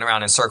both going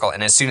around in a circle.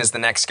 And as soon as the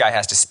next guy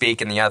has to speak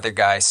and the other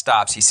guy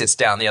stops, he sits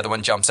down, the other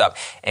one jumps up,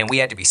 and we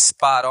had to be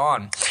spot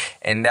on.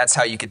 And that's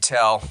how you could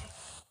tell.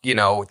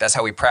 That's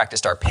how we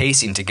practiced our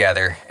pacing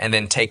together, and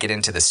then take it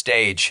into the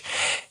stage.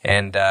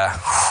 And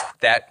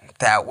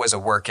that was a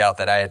workout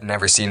that I had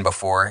never seen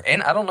before,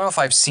 and I don't know if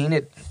I've seen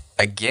it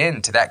again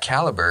to that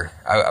caliber.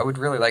 I would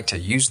really like to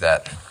use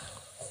that.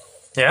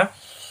 Yeah.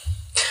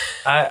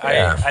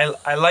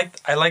 I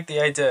like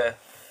the idea.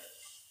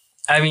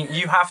 I mean,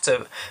 you have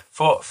to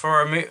for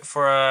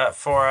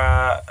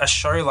a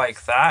show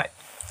like that,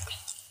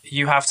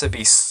 you have to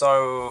be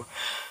so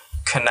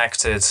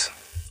connected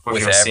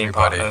with your scene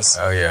partners.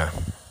 Oh yeah.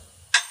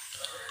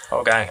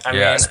 Okay. I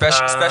mean,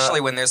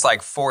 especially when there's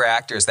like 4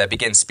 actors that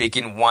begin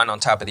speaking one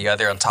on top of the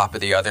other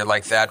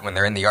like that when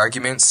they're in the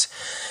arguments.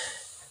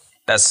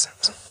 That's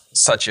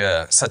such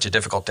a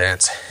difficult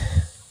dance.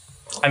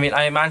 I mean,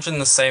 I imagine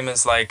the same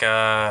as like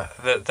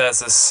there's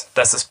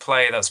this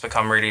play that's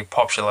become really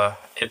popular.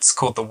 It's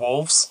called The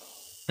Wolves,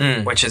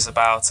 which is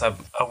about a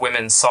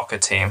women's soccer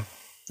team.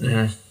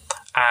 Mm-hmm.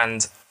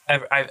 And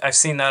I've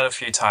seen that a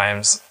few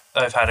times.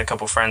 I've had a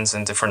couple friends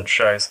in different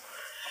shows,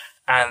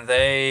 and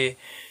they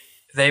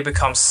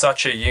become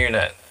such a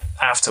unit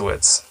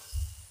afterwards.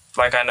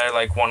 Like, I know,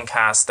 like, one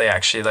cast, they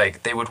actually,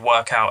 like, they would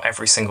work out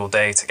every single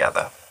day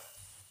together.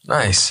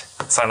 Nice.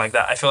 Something like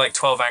that. I feel like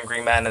 12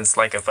 Angry Men is,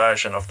 like, a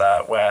version of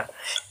that where,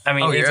 I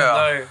mean,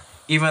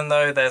 even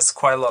though there's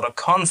quite a lot of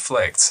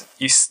conflict,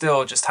 you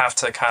still just have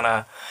to kind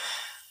of,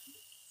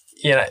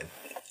 you know,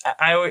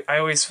 I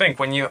always think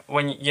when you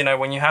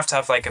have to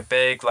have, like, a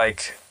big,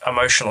 like,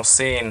 emotional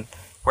scene,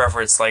 whether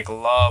it's, like,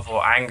 love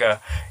or anger,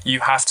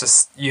 you have to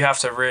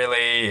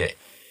really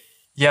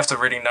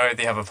know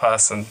the other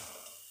person.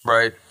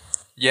 Right.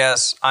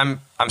 Yes, I'm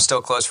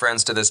still close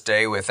friends to this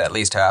day with at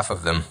least half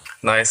of them.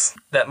 Nice.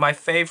 I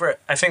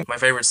think my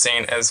favorite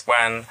scene is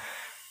when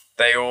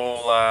they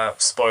all,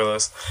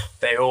 spoilers,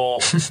 they all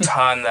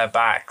turn their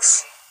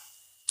backs.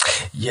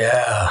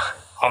 Yeah.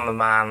 On the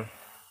man.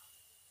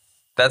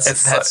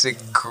 That's a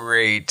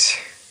great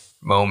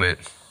moment.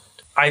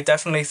 I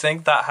definitely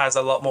think that has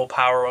a lot more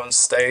power on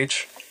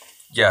stage.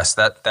 Yes,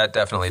 that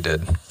definitely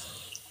did.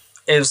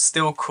 It was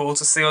still cool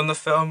to see on the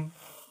film,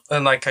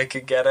 and like I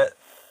could get it.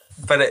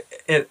 But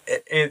it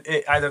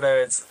I don't know,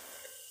 it's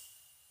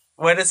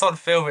when it's on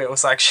film it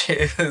was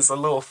a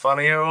little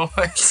funnier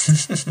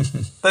almost.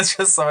 There's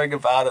just something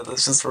about it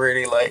that's just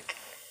really like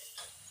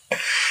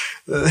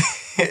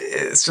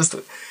it's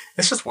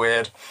just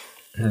weird.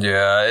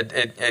 Yeah,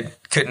 it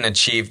couldn't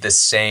achieve the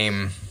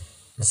same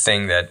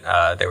thing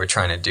that they were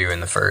trying to do in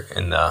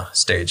the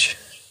stage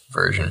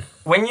version.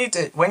 When you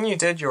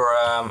did your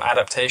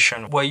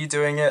adaptation, were you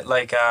doing it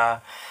like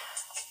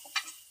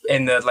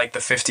in the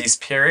 50s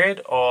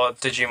period, or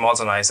did you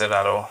modernize it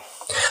at all?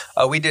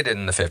 We did it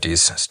in the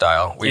 50s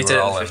style. We were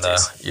all in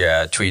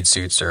the tweed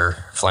suits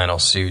or flannel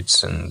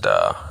suits, and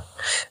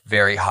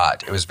very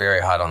hot. It was very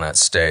hot on that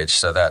stage,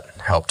 so that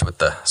helped with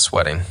the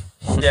sweating.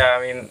 Yeah,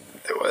 I mean,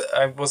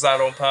 was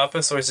that on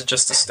purpose, or is it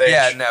just a stage?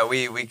 Yeah, no,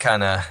 we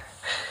kind of.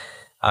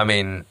 I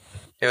mean,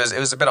 it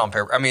was a bit on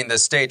purpose. I mean, the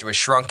stage was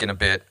shrunken a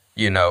bit,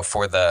 you know,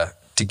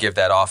 to give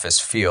that office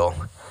feel.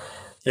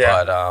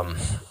 Yeah. But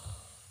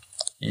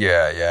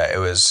yeah, it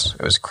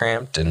was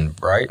cramped and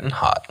bright and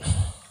hot.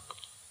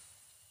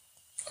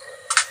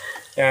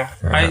 Yeah.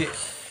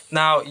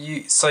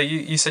 You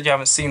said you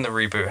haven't seen the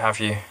reboot, have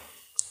you?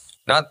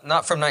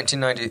 Not from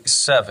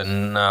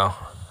 1997, no.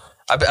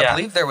 I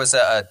believe there was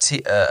a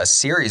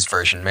series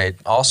version made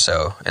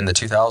also in the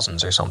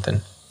 2000s or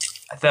something.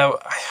 Though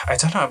I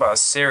don't know about a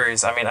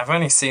series. I mean, I've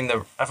only seen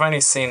the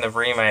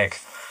remake,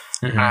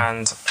 mm-hmm.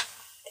 and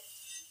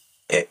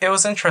it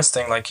was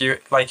interesting. You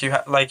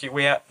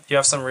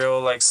have some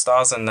real like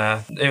stars in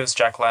there. It was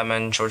Jack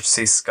Lemmon, George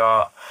C.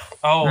 Scott.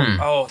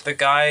 The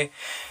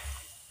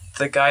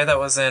guy that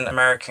was in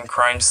American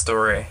Crime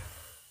Story,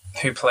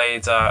 who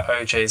played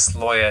OJ's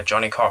lawyer,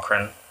 Johnny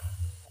Cochran.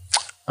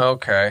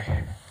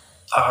 Okay.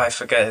 Oh, I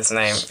forget his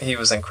name. He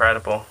was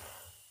incredible.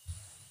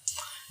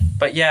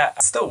 But yeah,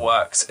 it still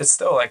works. It's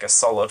still like a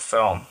solid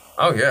film.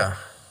 Oh yeah.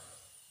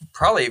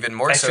 Probably even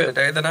more so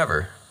today than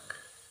ever.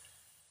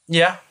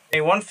 Yeah.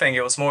 One thing,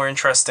 it was more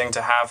interesting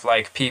to have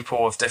like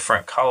people of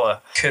different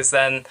color, because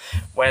then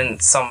when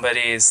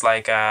somebody's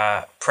like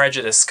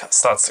prejudice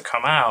starts to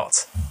come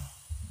out,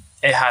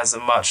 it has a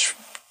much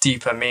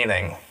deeper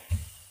meaning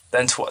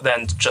than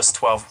just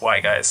 12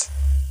 white guys.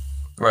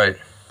 Right.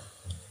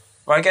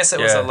 Well, I guess it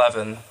was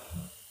 11.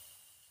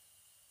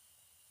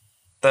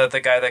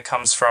 The guy that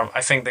comes from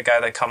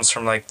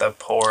like the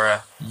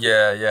poorer.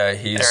 Yeah,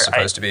 he's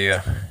supposed to be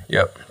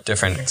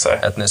different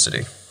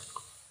ethnicity.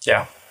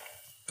 Yeah.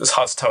 It was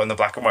hard to tell in the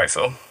black and white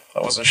film. I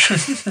wasn't sure.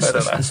 I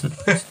don't know.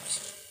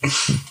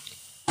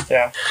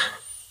 Yeah.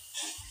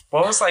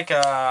 What was like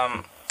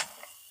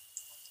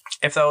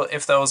if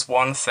there was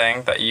one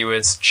thing that you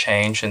would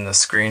change in the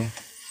screen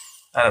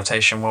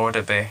adaptation, what would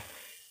it be?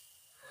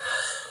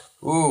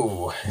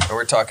 Ooh,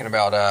 we're talking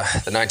about the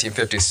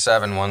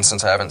 1957 one,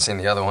 since I haven't seen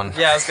the other one.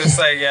 Yeah, I was gonna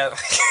say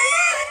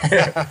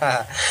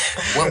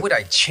What would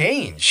I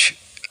change?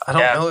 I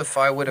don't know if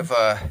I would have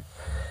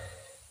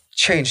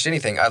changed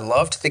anything. I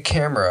loved the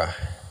camera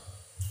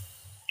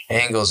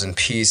angles and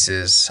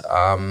pieces.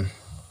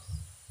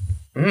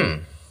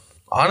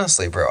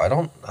 Honestly, bro, I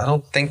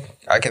don't think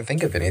I can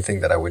think of anything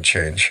that I would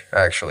change.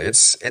 Actually,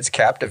 it's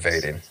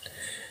captivating.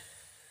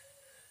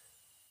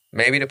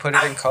 Maybe to put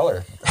it in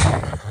color.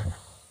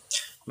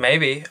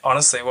 Maybe,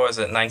 honestly, what was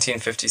it,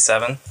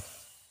 1957?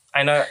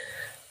 I know,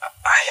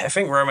 I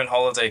think Roman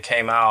Holiday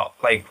came out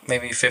like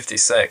maybe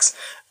 56,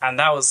 and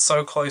that was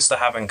so close to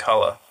having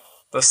color.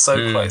 They're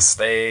so close.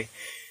 They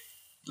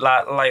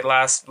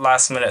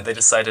last minute they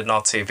decided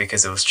not to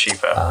because it was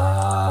cheaper.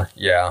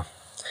 Yeah.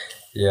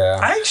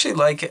 I actually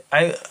like it.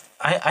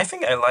 I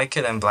think I like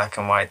it in black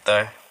and white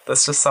though.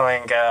 There's just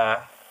something.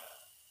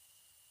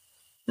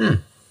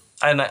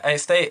 And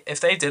if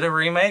they did a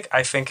remake,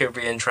 I think it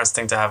would be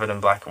interesting to have it in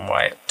black and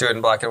white. Do it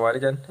in black and white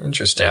again?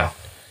 Interesting. Yeah.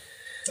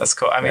 That's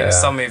cool. I mean,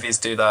 some movies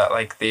do that.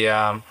 Like the,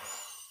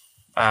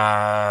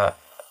 I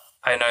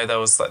know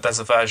there's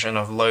a version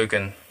of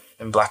Logan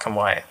in black and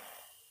white.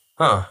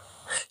 Huh.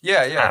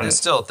 Yeah. And, there's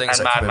still things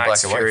that come in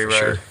black and white for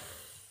sure.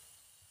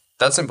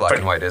 That's in black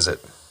and white, is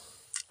it?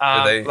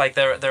 Like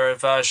there are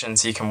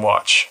versions you can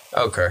watch.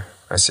 Okay,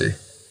 I see.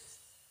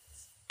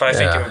 But I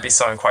think it would be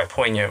something quite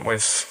poignant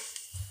with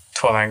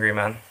 12 Angry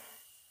Men.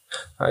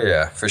 Oh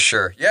yeah, for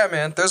sure. Yeah,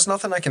 man. There's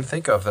nothing I can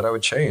think of that I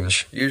would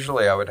change.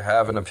 Usually, I would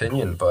have an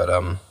opinion, but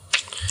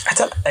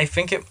I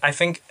think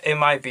it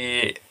might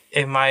be.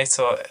 It might,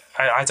 or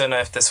I don't know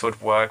if this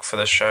would work for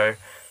the show.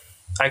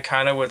 I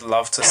kind of would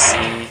love to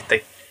see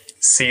the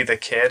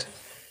kid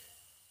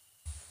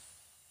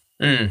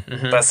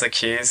that's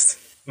accused.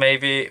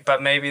 Maybe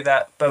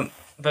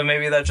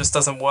that just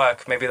doesn't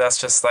work. Maybe that's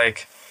just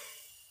like,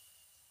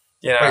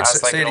 you know,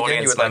 as like an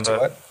audience member.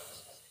 Like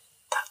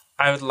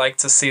I would like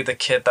to see the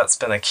kid that's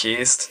been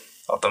accused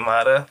of the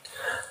murder.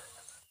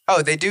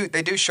 Oh, they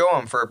do show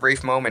him for a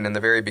brief moment in the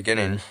very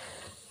beginning.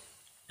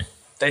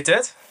 They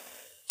did?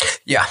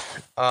 Yeah.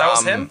 That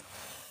was him?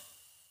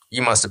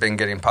 You must have been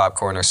getting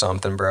popcorn or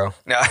something, bro.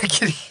 No, I'm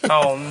kidding.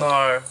 Oh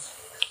no.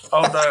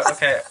 Oh no.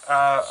 Okay.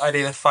 I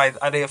need to find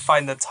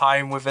the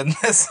time within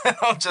this.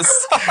 I'll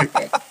just.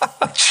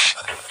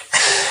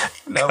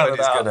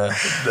 Nobody's gonna.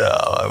 No,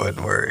 I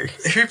wouldn't worry.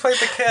 Who played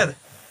the kid?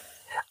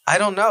 I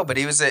don't know, but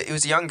he was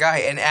a young guy,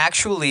 and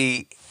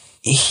actually,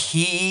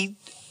 he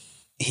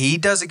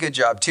does a good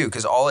job too,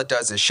 because all it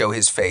does is show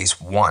his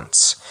face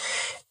once.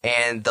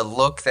 And the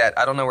look that,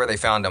 I don't know where they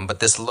found him, but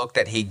this look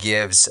that he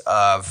gives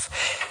of,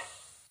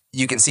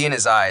 you can see in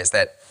his eyes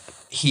that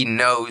he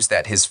knows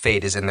that his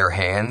fate is in their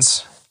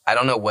hands. I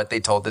don't know what they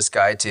told this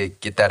guy to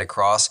get that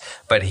across,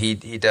 but he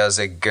does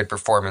a good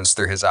performance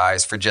through his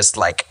eyes for just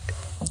like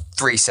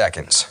 3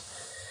 seconds.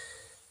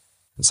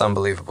 It's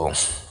unbelievable.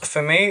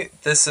 For me,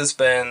 this has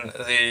been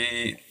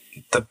the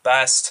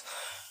best.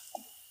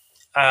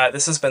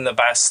 This has been the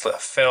best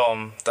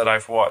film that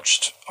I've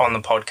watched on the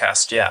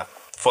podcast yet,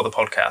 for the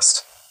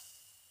podcast.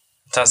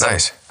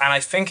 Nice. And I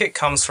think it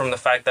comes from the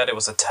fact that it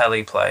was a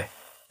teleplay.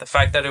 The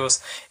fact that it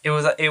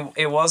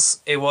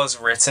was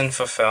written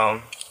for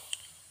film,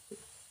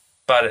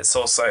 but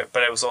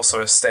it was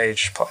also a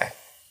stage play.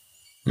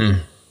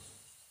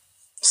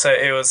 So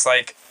it was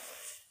like,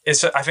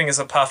 I think it's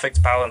a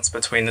perfect balance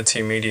between the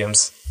two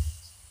mediums.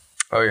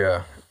 Oh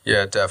yeah,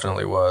 it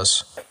definitely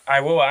was.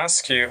 I will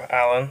ask you,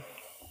 Alan,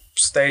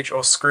 stage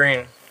or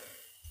screen,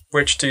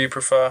 which do you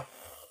prefer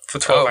for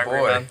 12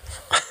 Angry Men?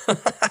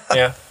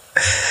 Yeah.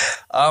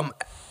 I'm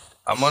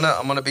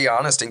gonna be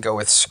honest and go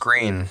with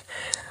screen.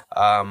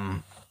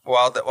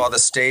 While the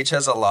stage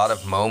has a lot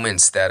of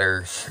moments that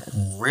are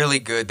really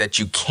good that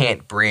you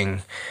can't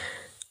bring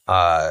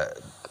to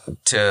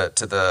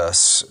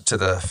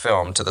the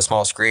film, to the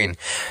small screen,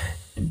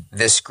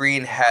 the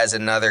screen has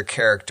another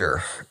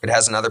character. It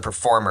has another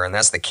performer, and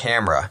that's the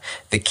camera.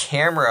 The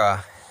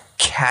camera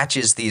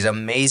catches these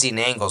amazing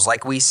angles,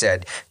 like we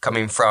said,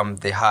 coming from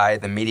the high,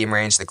 the medium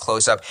range, the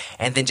close-up,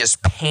 and then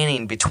just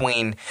panning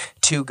between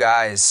two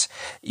guys,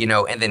 you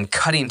know, and then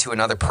cutting to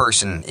another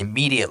person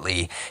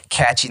immediately,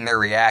 catching their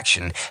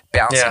reaction,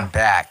 bouncing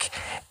back,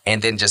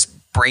 and then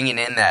just bringing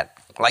in that,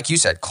 like you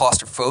said,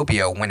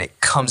 claustrophobia when it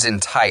comes in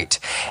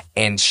tight,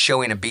 and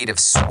showing a bead of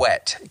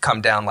sweat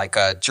come down, like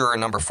juror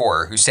number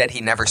 4 who said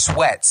he never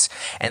sweats,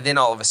 and then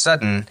all of a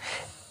sudden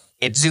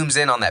it zooms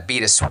in on that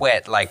bead of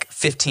sweat like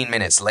 15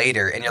 minutes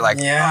later, and you're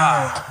like,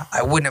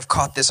 I wouldn't have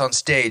caught this on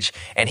stage.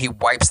 And he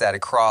wipes that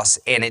across,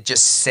 and it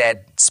just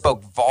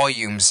spoke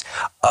volumes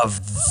of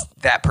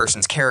that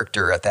person's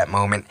character at that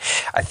moment.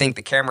 I think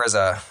the camera is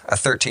a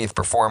 13th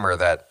performer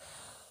that,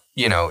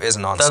 you know,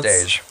 isn't on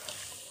stage.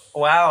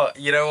 Wow,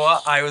 you know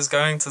what? I was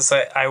going to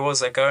say I'd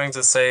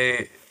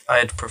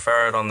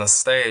prefer it on the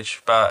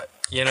stage, but,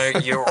 you know,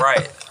 you're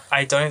right.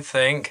 I don't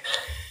think...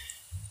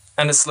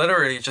 And it's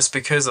literally just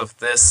because of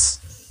this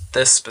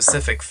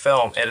specific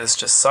film. It is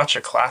just such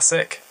a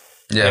classic.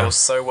 Yeah. It was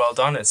so well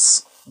done.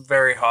 It's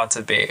very hard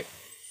to beat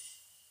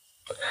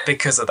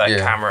because of that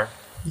camera.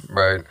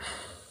 Right.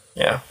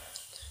 Yeah.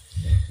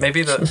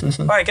 Maybe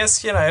well, I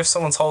guess, you know, if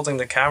someone's holding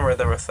the camera,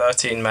 there were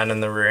 13 men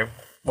in the room.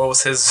 What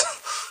was his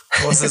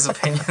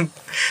opinion?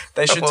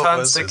 They should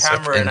turn to the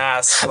camera and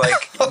ask,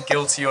 like,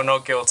 guilty or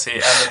not guilty,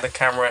 and then the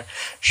camera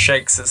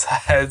shakes his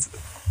head.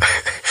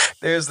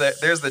 There's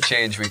the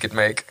change we could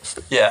make.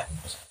 Yeah,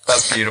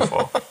 that's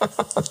beautiful.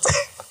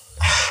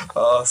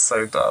 Oh,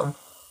 so dumb.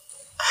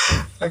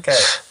 Okay,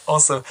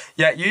 awesome.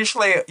 Yeah,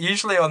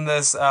 usually on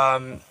this,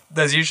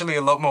 there's usually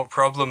a lot more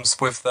problems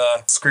with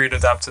the screen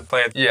adapted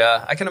play.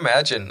 Yeah, I can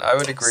imagine. I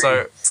would agree.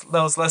 So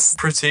there was less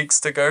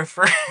critiques to go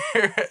through.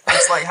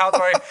 It's like, how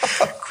do I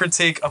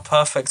critique a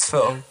perfect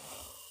film?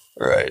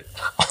 Right.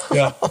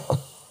 Yeah.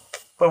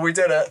 But we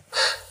did it.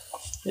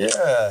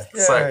 Yeah.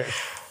 So,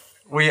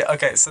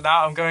 So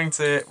now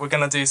we're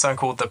gonna do something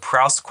called the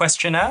Proust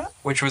Questionnaire,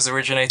 which was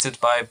originated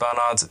by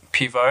Bernard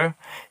Pivot.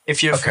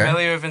 If you're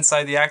familiar with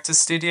Inside the Actors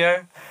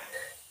Studio,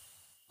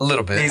 a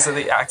little bit. These are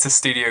the Actors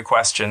Studio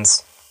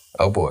questions.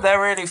 Oh boy, they're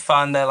really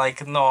fun. They're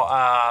like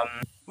not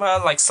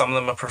like some of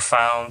them are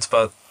profound,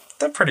 but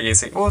they're pretty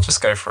easy. We'll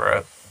just go for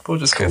it. We'll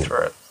just go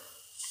through it.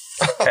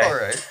 Okay. All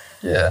right.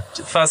 Yeah.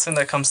 First thing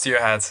that comes to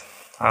your head,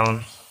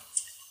 Alan.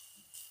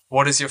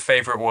 What is your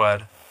favorite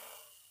word?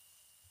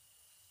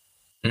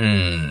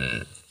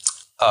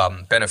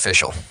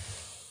 Beneficial.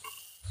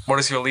 What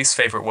is your least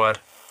favorite word?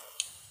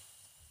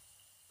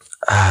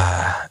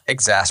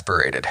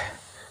 Exasperated.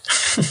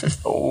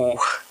 Oh.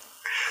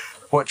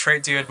 What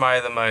trait do you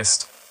admire the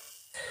most?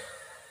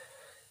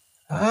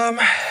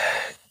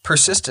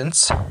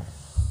 Persistence.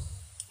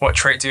 What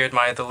trait do you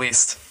admire the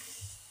least?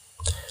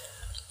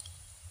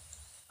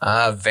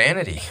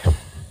 Vanity.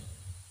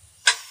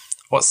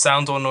 What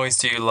sound or noise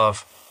do you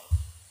love?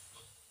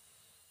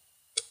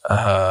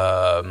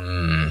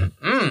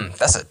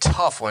 That's a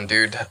tough one,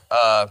 dude.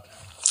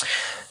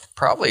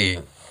 Probably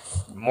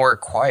more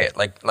quiet,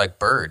 like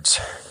birds.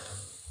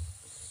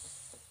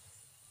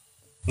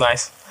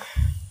 Nice.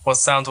 What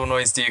sound or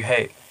noise do you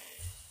hate?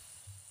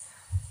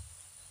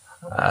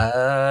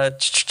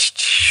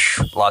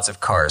 Lots of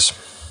cars.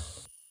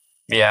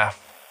 Yeah.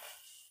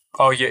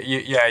 Oh,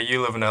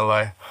 you live in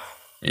LA.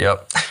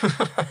 Yep.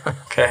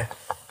 Okay.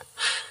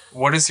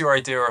 What is your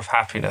idea of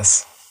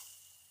happiness?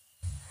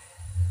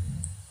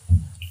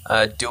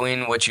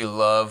 Doing what you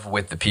love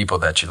with the people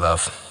that you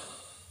love.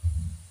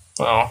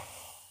 Oh.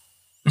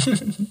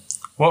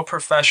 What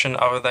profession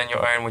other than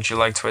your own would you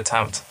like to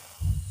attempt?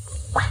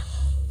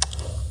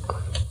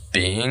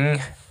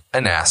 Being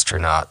an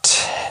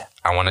astronaut.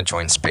 I want to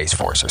join Space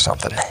Force or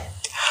something.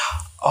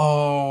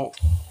 Oh,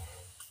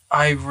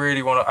 I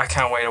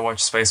can't wait to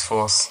watch Space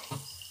Force.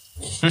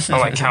 I'm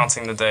like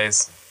counting the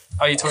days.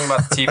 Are you talking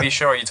about the TV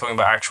show or are you talking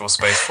about actual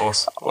Space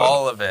Force?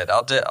 All of it.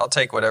 I'll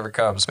take whatever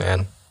comes,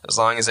 man. As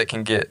long as it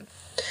can get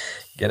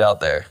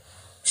out there.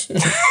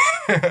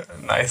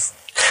 Nice.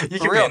 You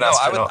can be an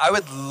astronaut. I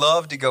would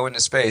love to go into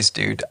space,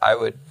 dude. I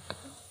would.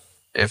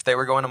 If they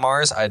were going to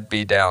Mars, I'd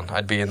be down.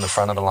 I'd be in the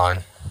front of the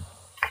line.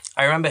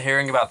 I remember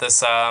hearing about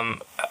this. I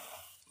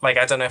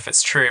don't know if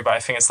it's true, but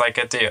I think it's like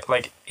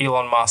like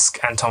Elon Musk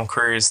and Tom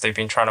Cruise. They've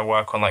been trying to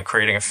work on like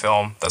creating a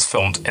film that's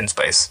filmed in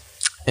space.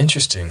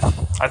 Interesting.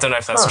 I don't know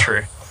if that's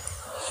true.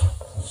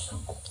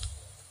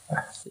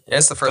 Yeah,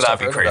 it's the first I've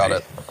heard about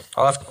it.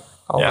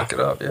 I'll look it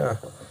up. Yeah.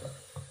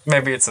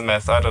 Maybe it's a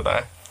myth. I don't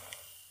know.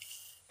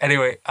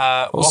 Anyway,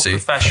 we'll see.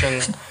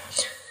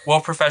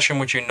 What profession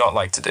would you not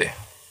like to do?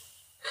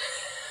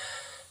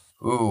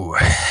 Ooh,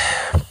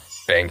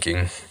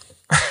 banking.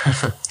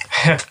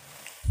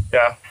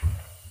 Yeah.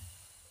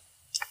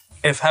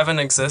 If heaven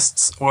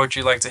exists, what would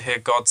you like to hear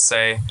God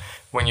say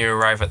when you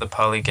arrive at the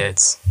pearly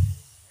gates?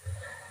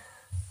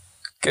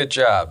 Good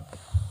job.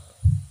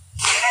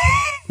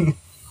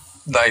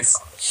 Nice.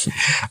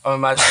 I'm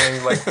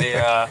imagining like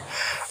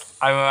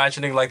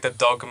the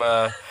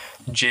dogma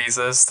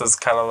Jesus that's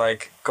kind of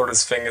like got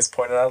his fingers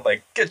pointed out,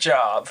 like, good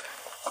job.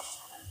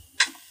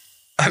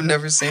 I've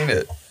never seen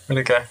it.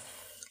 Okay.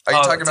 Are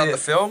you talking about the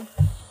film?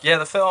 Yeah,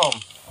 the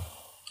film.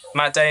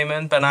 Matt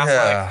Damon, Ben Affleck.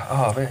 Yeah.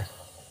 Oh, man.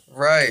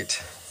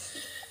 Right.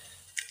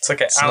 It's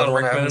okay. Alan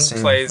Rickman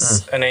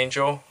plays an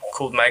angel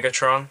called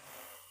Megatron.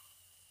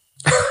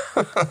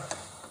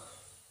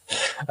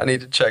 I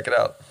need to check it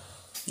out.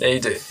 Yeah,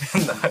 you do.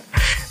 No,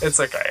 it's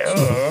okay.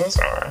 Oh,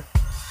 sorry.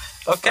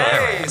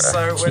 Okay,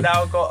 so we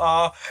now got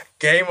our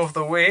game of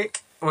the week.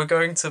 We're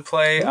going to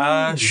play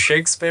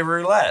Shakespeare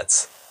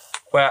Roulette,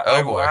 where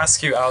I will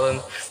ask you,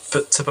 Alan,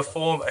 to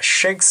perform a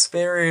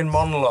Shakespearean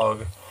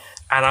monologue,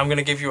 and I'm going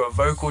to give you a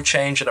vocal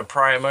change and a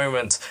prior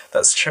moment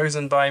that's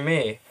chosen by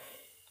me.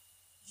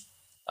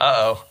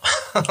 Uh-oh.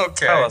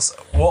 Okay. Tell us,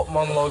 what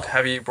monologue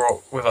have you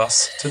brought with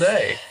us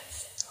today?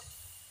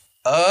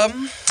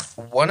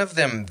 One of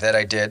them that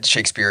I did,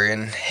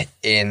 Shakespearean,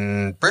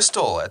 in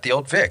Bristol at the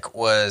Old Vic,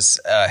 was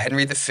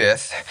Henry V,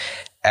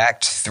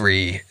 Act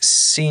 3,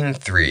 Scene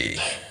 3,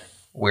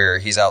 where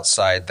he's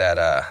outside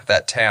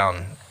that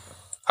town,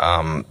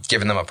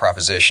 giving them a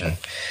proposition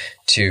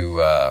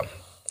to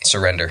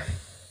surrender.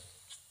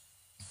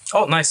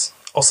 Oh, nice.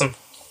 Awesome.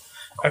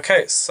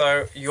 Okay,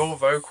 so your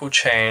vocal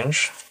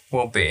change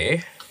will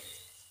be,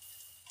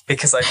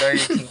 because I know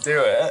you can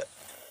do it.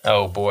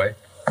 Oh, boy.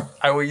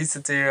 I want you to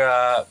do.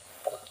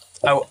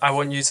 I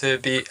want you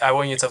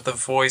to have the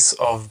voice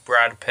of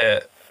Brad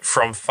Pitt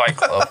from Fight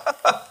Club.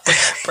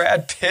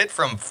 Brad Pitt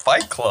from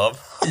Fight Club.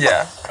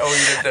 Yeah, I want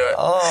you to do it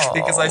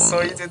because I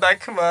saw you do that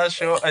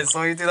commercial.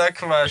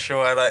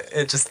 And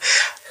it just.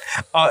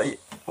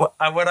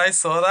 When I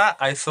saw that,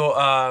 I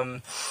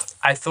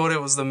thought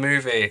it was the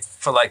movie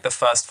for like the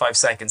first 5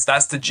 seconds.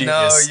 That's the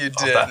genius. No, you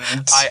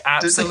didn't. I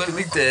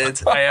absolutely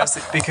did.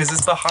 Because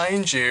it's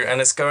behind you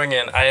and it's going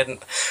in.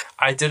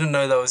 I didn't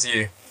know that was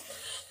you.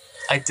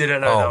 I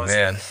didn't know that was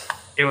man. You.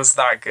 It was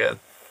that good.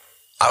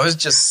 I was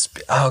just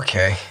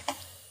okay.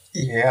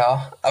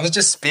 Yeah, I was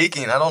just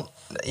speaking. I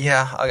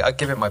I'll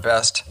give it my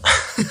best.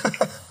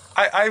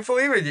 I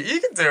believe in you. You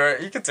can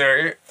do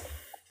it.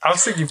 I've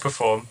seen you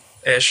perform.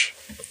 Ish.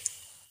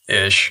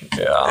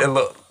 Yeah. In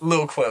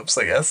little clips,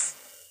 I guess.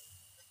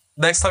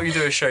 Next time you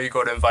do a show, you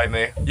got to invite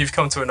me. You've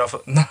come to enough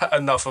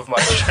of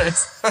my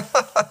shows.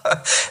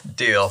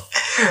 Deal.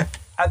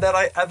 And then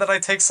I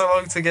take so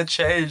long to get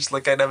changed.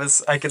 Like I never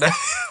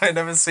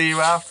see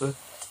you after.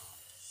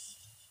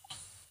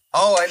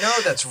 Oh, I know,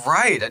 that's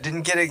right.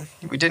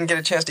 We didn't get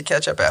a chance to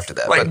catch up after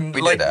that, but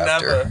we did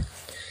after. Never.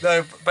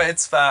 No, but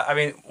it's fair. I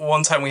mean,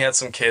 one time we had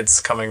some kids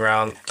coming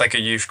around, like a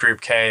youth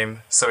group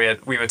came, so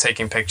we were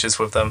taking pictures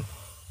with them.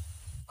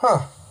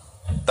 Huh.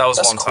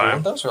 That's one cool.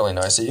 time. That was really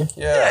nice of you.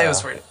 Yeah, it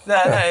was really. No,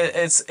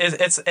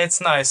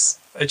 it's nice.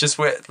 It just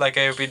like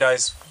it would be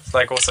nice,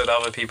 like also the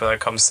other people that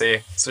come see.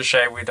 It's a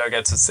shame we don't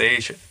get to see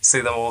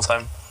them all the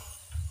time.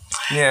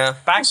 Yeah.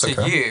 Back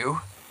to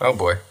you. Oh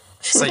boy.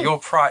 So your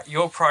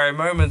prior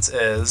moment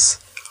is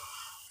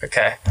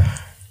okay.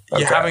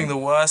 You're having the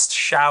worst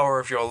shower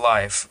of your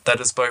life that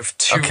is both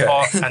too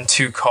hot and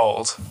too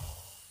cold.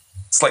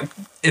 It's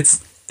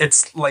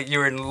like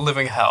you're in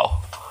living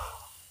hell.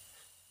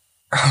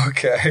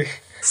 Okay.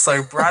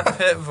 So Brad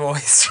Pitt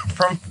voice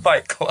from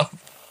Fight Club.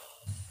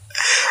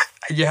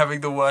 You're having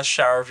the worst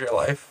shower of your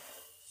life.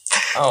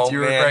 Oh, Do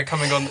you regret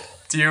coming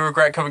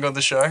on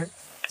the show?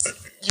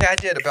 Yeah, I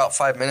did about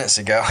 5 minutes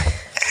ago.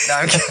 No,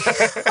 I'm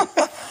kidding.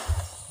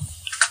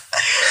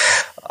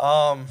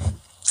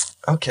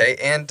 Okay,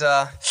 and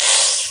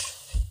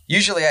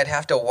usually I'd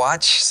have to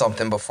watch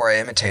something before I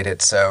imitate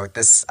it, so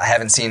I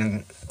haven't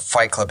seen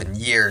Fight Club in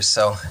years,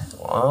 so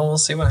we'll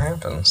see what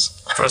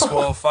happens. First of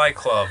all, Fight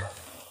Club.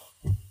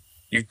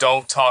 You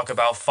don't talk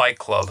about Fight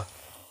Club.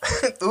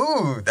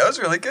 Ooh, that was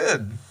really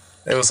good.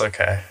 It was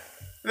okay.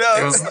 No.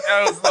 It was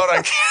not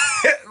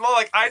okay. Well,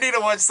 like, I need to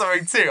watch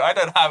something too. I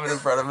don't have it in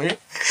front of me.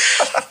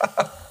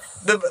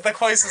 The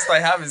closest I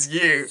have is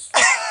you.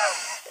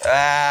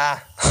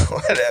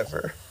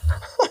 Whatever.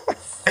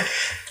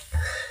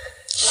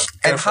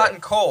 And hot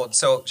and cold.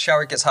 So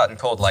shower gets hot and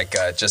cold, like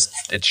just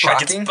it's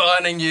shocking. Like it's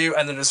burning you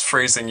and then it's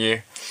freezing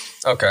you.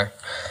 Okay.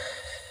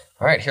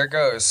 All right, here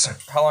goes.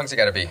 How long's it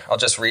got to be? I'll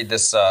just read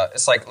this.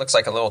 It's looks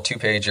like a little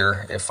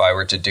 2-pager if I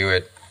were to do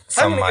it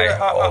from my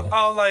old.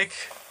 I'll like.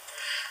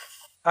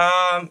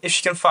 If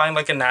you can find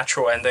like a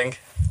natural ending.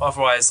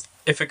 Otherwise,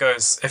 if it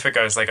goes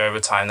like over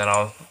time, then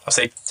I'll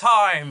say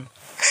time.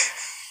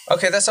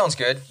 Okay, that sounds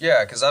good.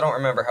 Yeah, because I don't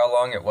remember how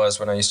long it was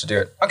when I used to do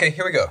it. Okay,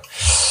 here we go.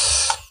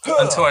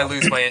 Until I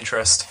lose my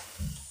interest.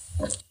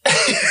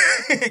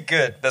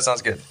 Good. That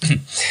sounds good.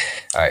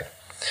 All right.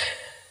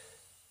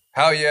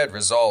 Halyed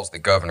resolves the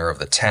governor of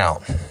the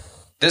town.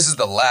 This is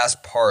the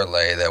last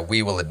parley that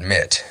we will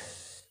admit.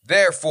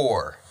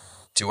 Therefore,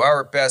 to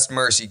our best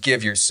mercy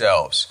give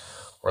yourselves,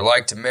 or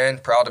like to men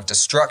proud of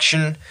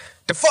destruction,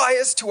 defy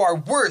us to our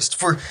worst,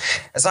 for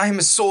as I am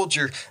a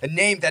soldier, a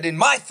name that in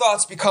my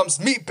thoughts becomes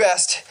me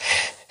best,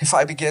 if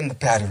I begin the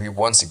battery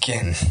once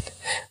again,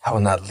 I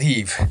will not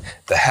leave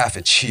the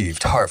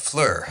half-achieved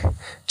Harfleur,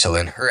 till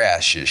in her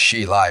ashes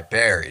she lie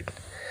buried.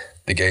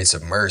 The gates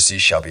of mercy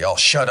shall be all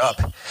shut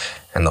up,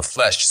 and the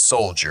fleshed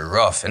soldier,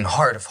 rough and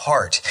hard of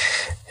heart,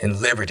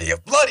 in liberty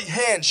of bloody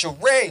hand shall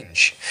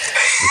range,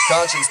 with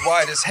conscience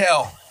white as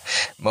hell,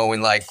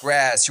 mowing like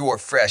grass your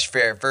fresh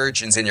fair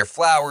virgins and your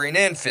flowering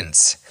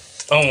infants.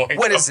 Oh my God.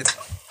 What is it?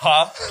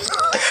 Huh?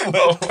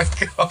 Oh my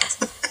God.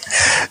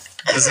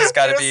 This has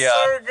got to be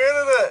so good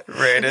at it.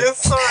 Rated. You're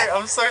sorry.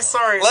 I'm so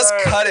sorry. Let's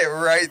cut it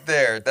right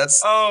there.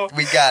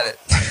 We got it.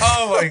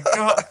 Oh my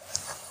God.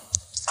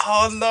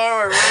 Oh no,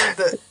 I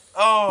ruined it.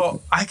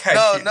 Oh, I can't.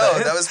 No,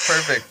 that was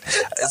perfect.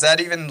 Is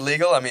that even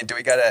legal? I mean, do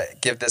we gotta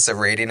give this a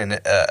rating and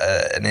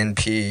an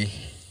NP,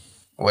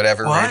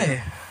 whatever? Why?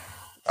 Rating?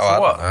 Oh, I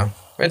don't know.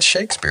 It's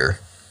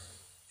Shakespeare.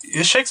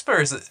 Shakespeare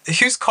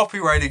who's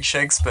copywriting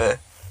Shakespeare?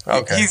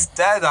 Okay. He's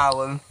dead,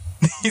 Alan.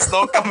 He's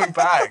not coming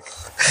back.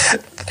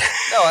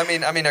 No, I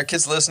mean, are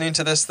kids listening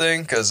to this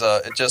thing? Because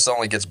it just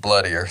only gets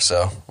bloodier.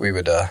 So we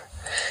would. I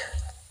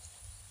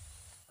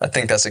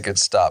think that's a good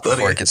stop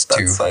before it gets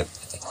too. Fine.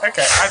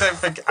 Okay,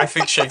 I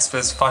think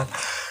Shakespeare's fine.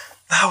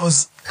 That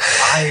was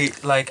I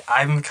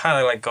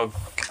kind of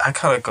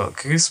got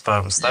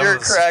goosebumps. That You're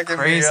was cracking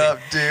crazy. me up,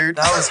 dude.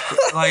 That was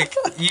like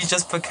you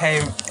just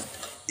became.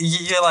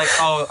 You're like,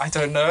 oh, I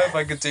don't know if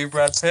I could do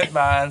Brad Pitt,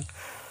 man.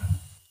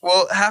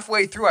 Well,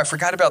 halfway through, I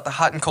forgot about the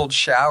hot and cold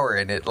shower,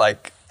 and it was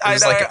I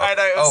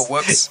know.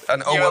 Whoops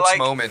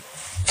moment.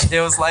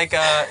 It was like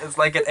an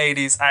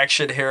 80s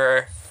action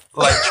hero,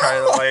 like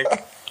trying to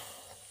like.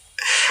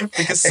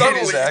 Because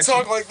suddenly you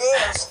talk like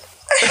this.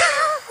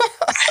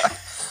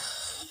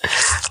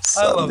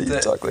 I loved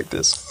it. Talk like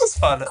this. It was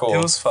fun. Cool.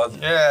 It was fun.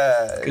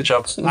 Yeah. Good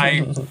job.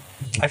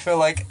 I feel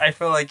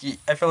like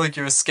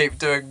you escaped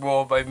doing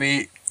more by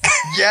me.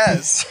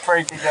 Yes.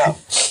 Breaking up.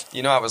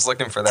 You know, I was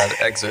looking for that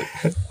exit.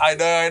 I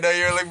know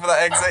you were looking for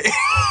that exit.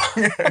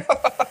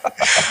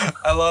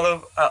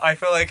 I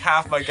feel like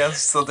half my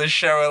guests on this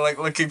show are like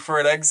looking for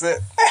an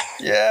exit.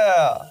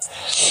 Yeah.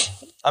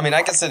 I mean,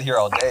 I can sit here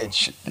all day,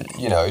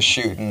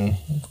 shooting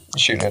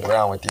it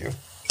around with you.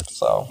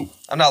 So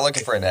I'm not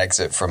looking for an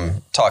exit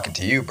from talking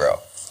to you, bro.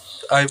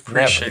 I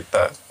appreciate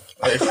that.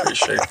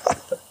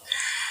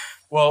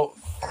 Well,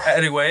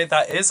 anyway,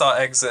 that is our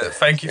exit.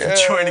 Thank you for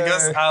joining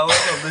us, Alan,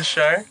 on the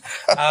show.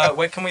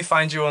 Where can we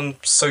find you on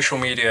social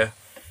media?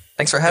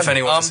 Thanks for having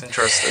me. If anyone's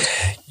interested.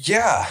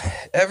 Yeah.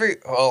 They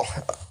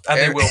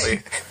will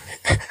be.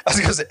 I was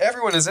going to say,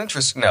 everyone is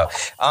interested. No.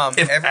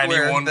 If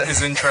anyone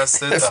is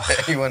interested.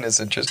 If anyone is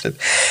interested.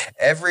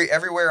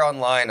 Everywhere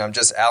online, I'm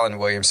just Alan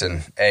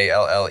Williamson.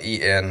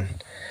 ALLEN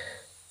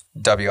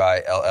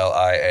WILLIAMSON.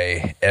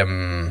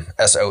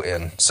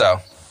 So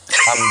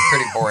I'm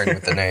pretty boring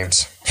with the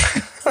names.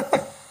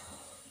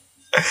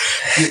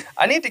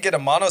 I need to get a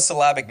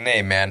monosyllabic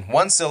name, man.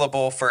 1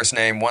 syllable first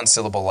name, 1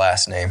 syllable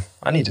last name.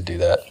 I need to do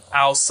that.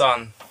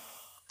 Alson.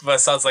 That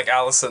sounds like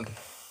Allison.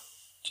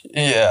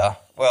 Yeah.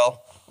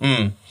 Well,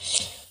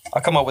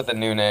 I'll come up with a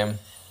new name.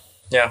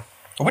 Yeah.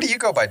 What do you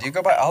go by? Do you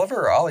go by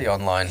Oliver or Ollie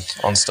online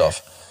on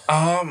stuff?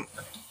 So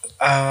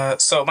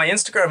my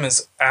Instagram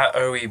is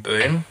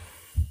 @OEBoone,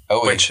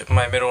 which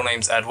my middle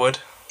name's Edward.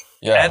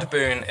 Yeah. Ed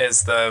Boon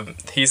is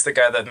he's the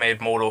guy that made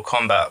Mortal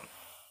Kombat.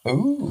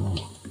 Ooh.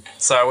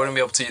 So I wouldn't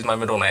be able to use my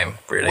middle name,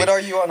 really. What are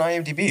you on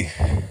IMDb?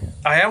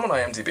 I am on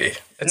IMDb.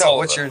 It's no,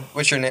 Oliver.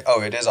 what's your name?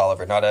 Oh, it is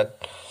Oliver, not Ed.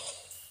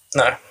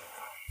 No.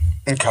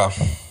 Okay.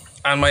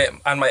 And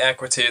my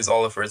equity is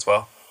Oliver as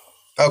well.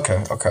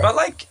 Okay. But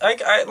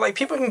I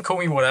people can call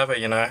me whatever,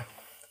 you know.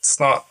 It's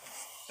not,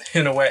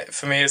 in a way,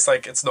 for me, it's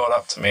like it's not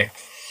up to me.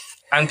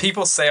 And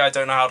people say I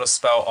don't know how to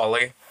spell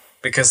Ollie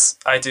because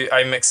I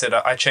mix it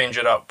up, I change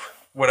it up,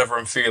 whatever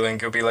I'm feeling.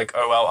 It'll be like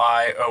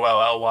OLI,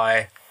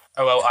 OLLY,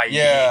 OLIE.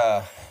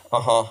 Yeah.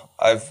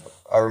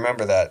 I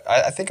remember that.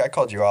 I think I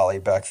called you Ollie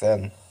back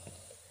then.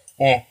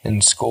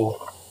 In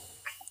school.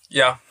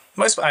 Yeah.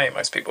 Most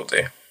people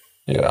do.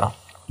 Yeah.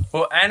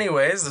 Well,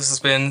 anyways, this has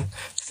been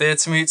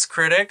Theatre Meets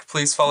Critic.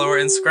 Please follow our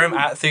Instagram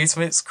 @Theatre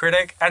Meets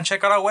Critic and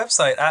check out our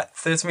website at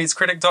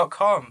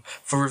theatremeetscritic.com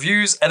for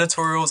reviews,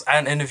 editorials,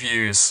 and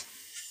interviews.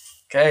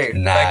 Okay,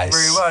 nice. Thank you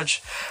very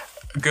much.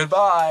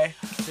 Goodbye.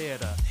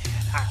 Theatre,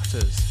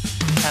 actors,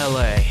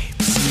 LA,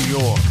 New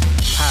York,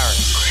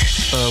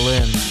 Paris,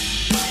 Berlin.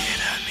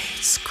 Theatre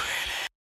Meets Critic.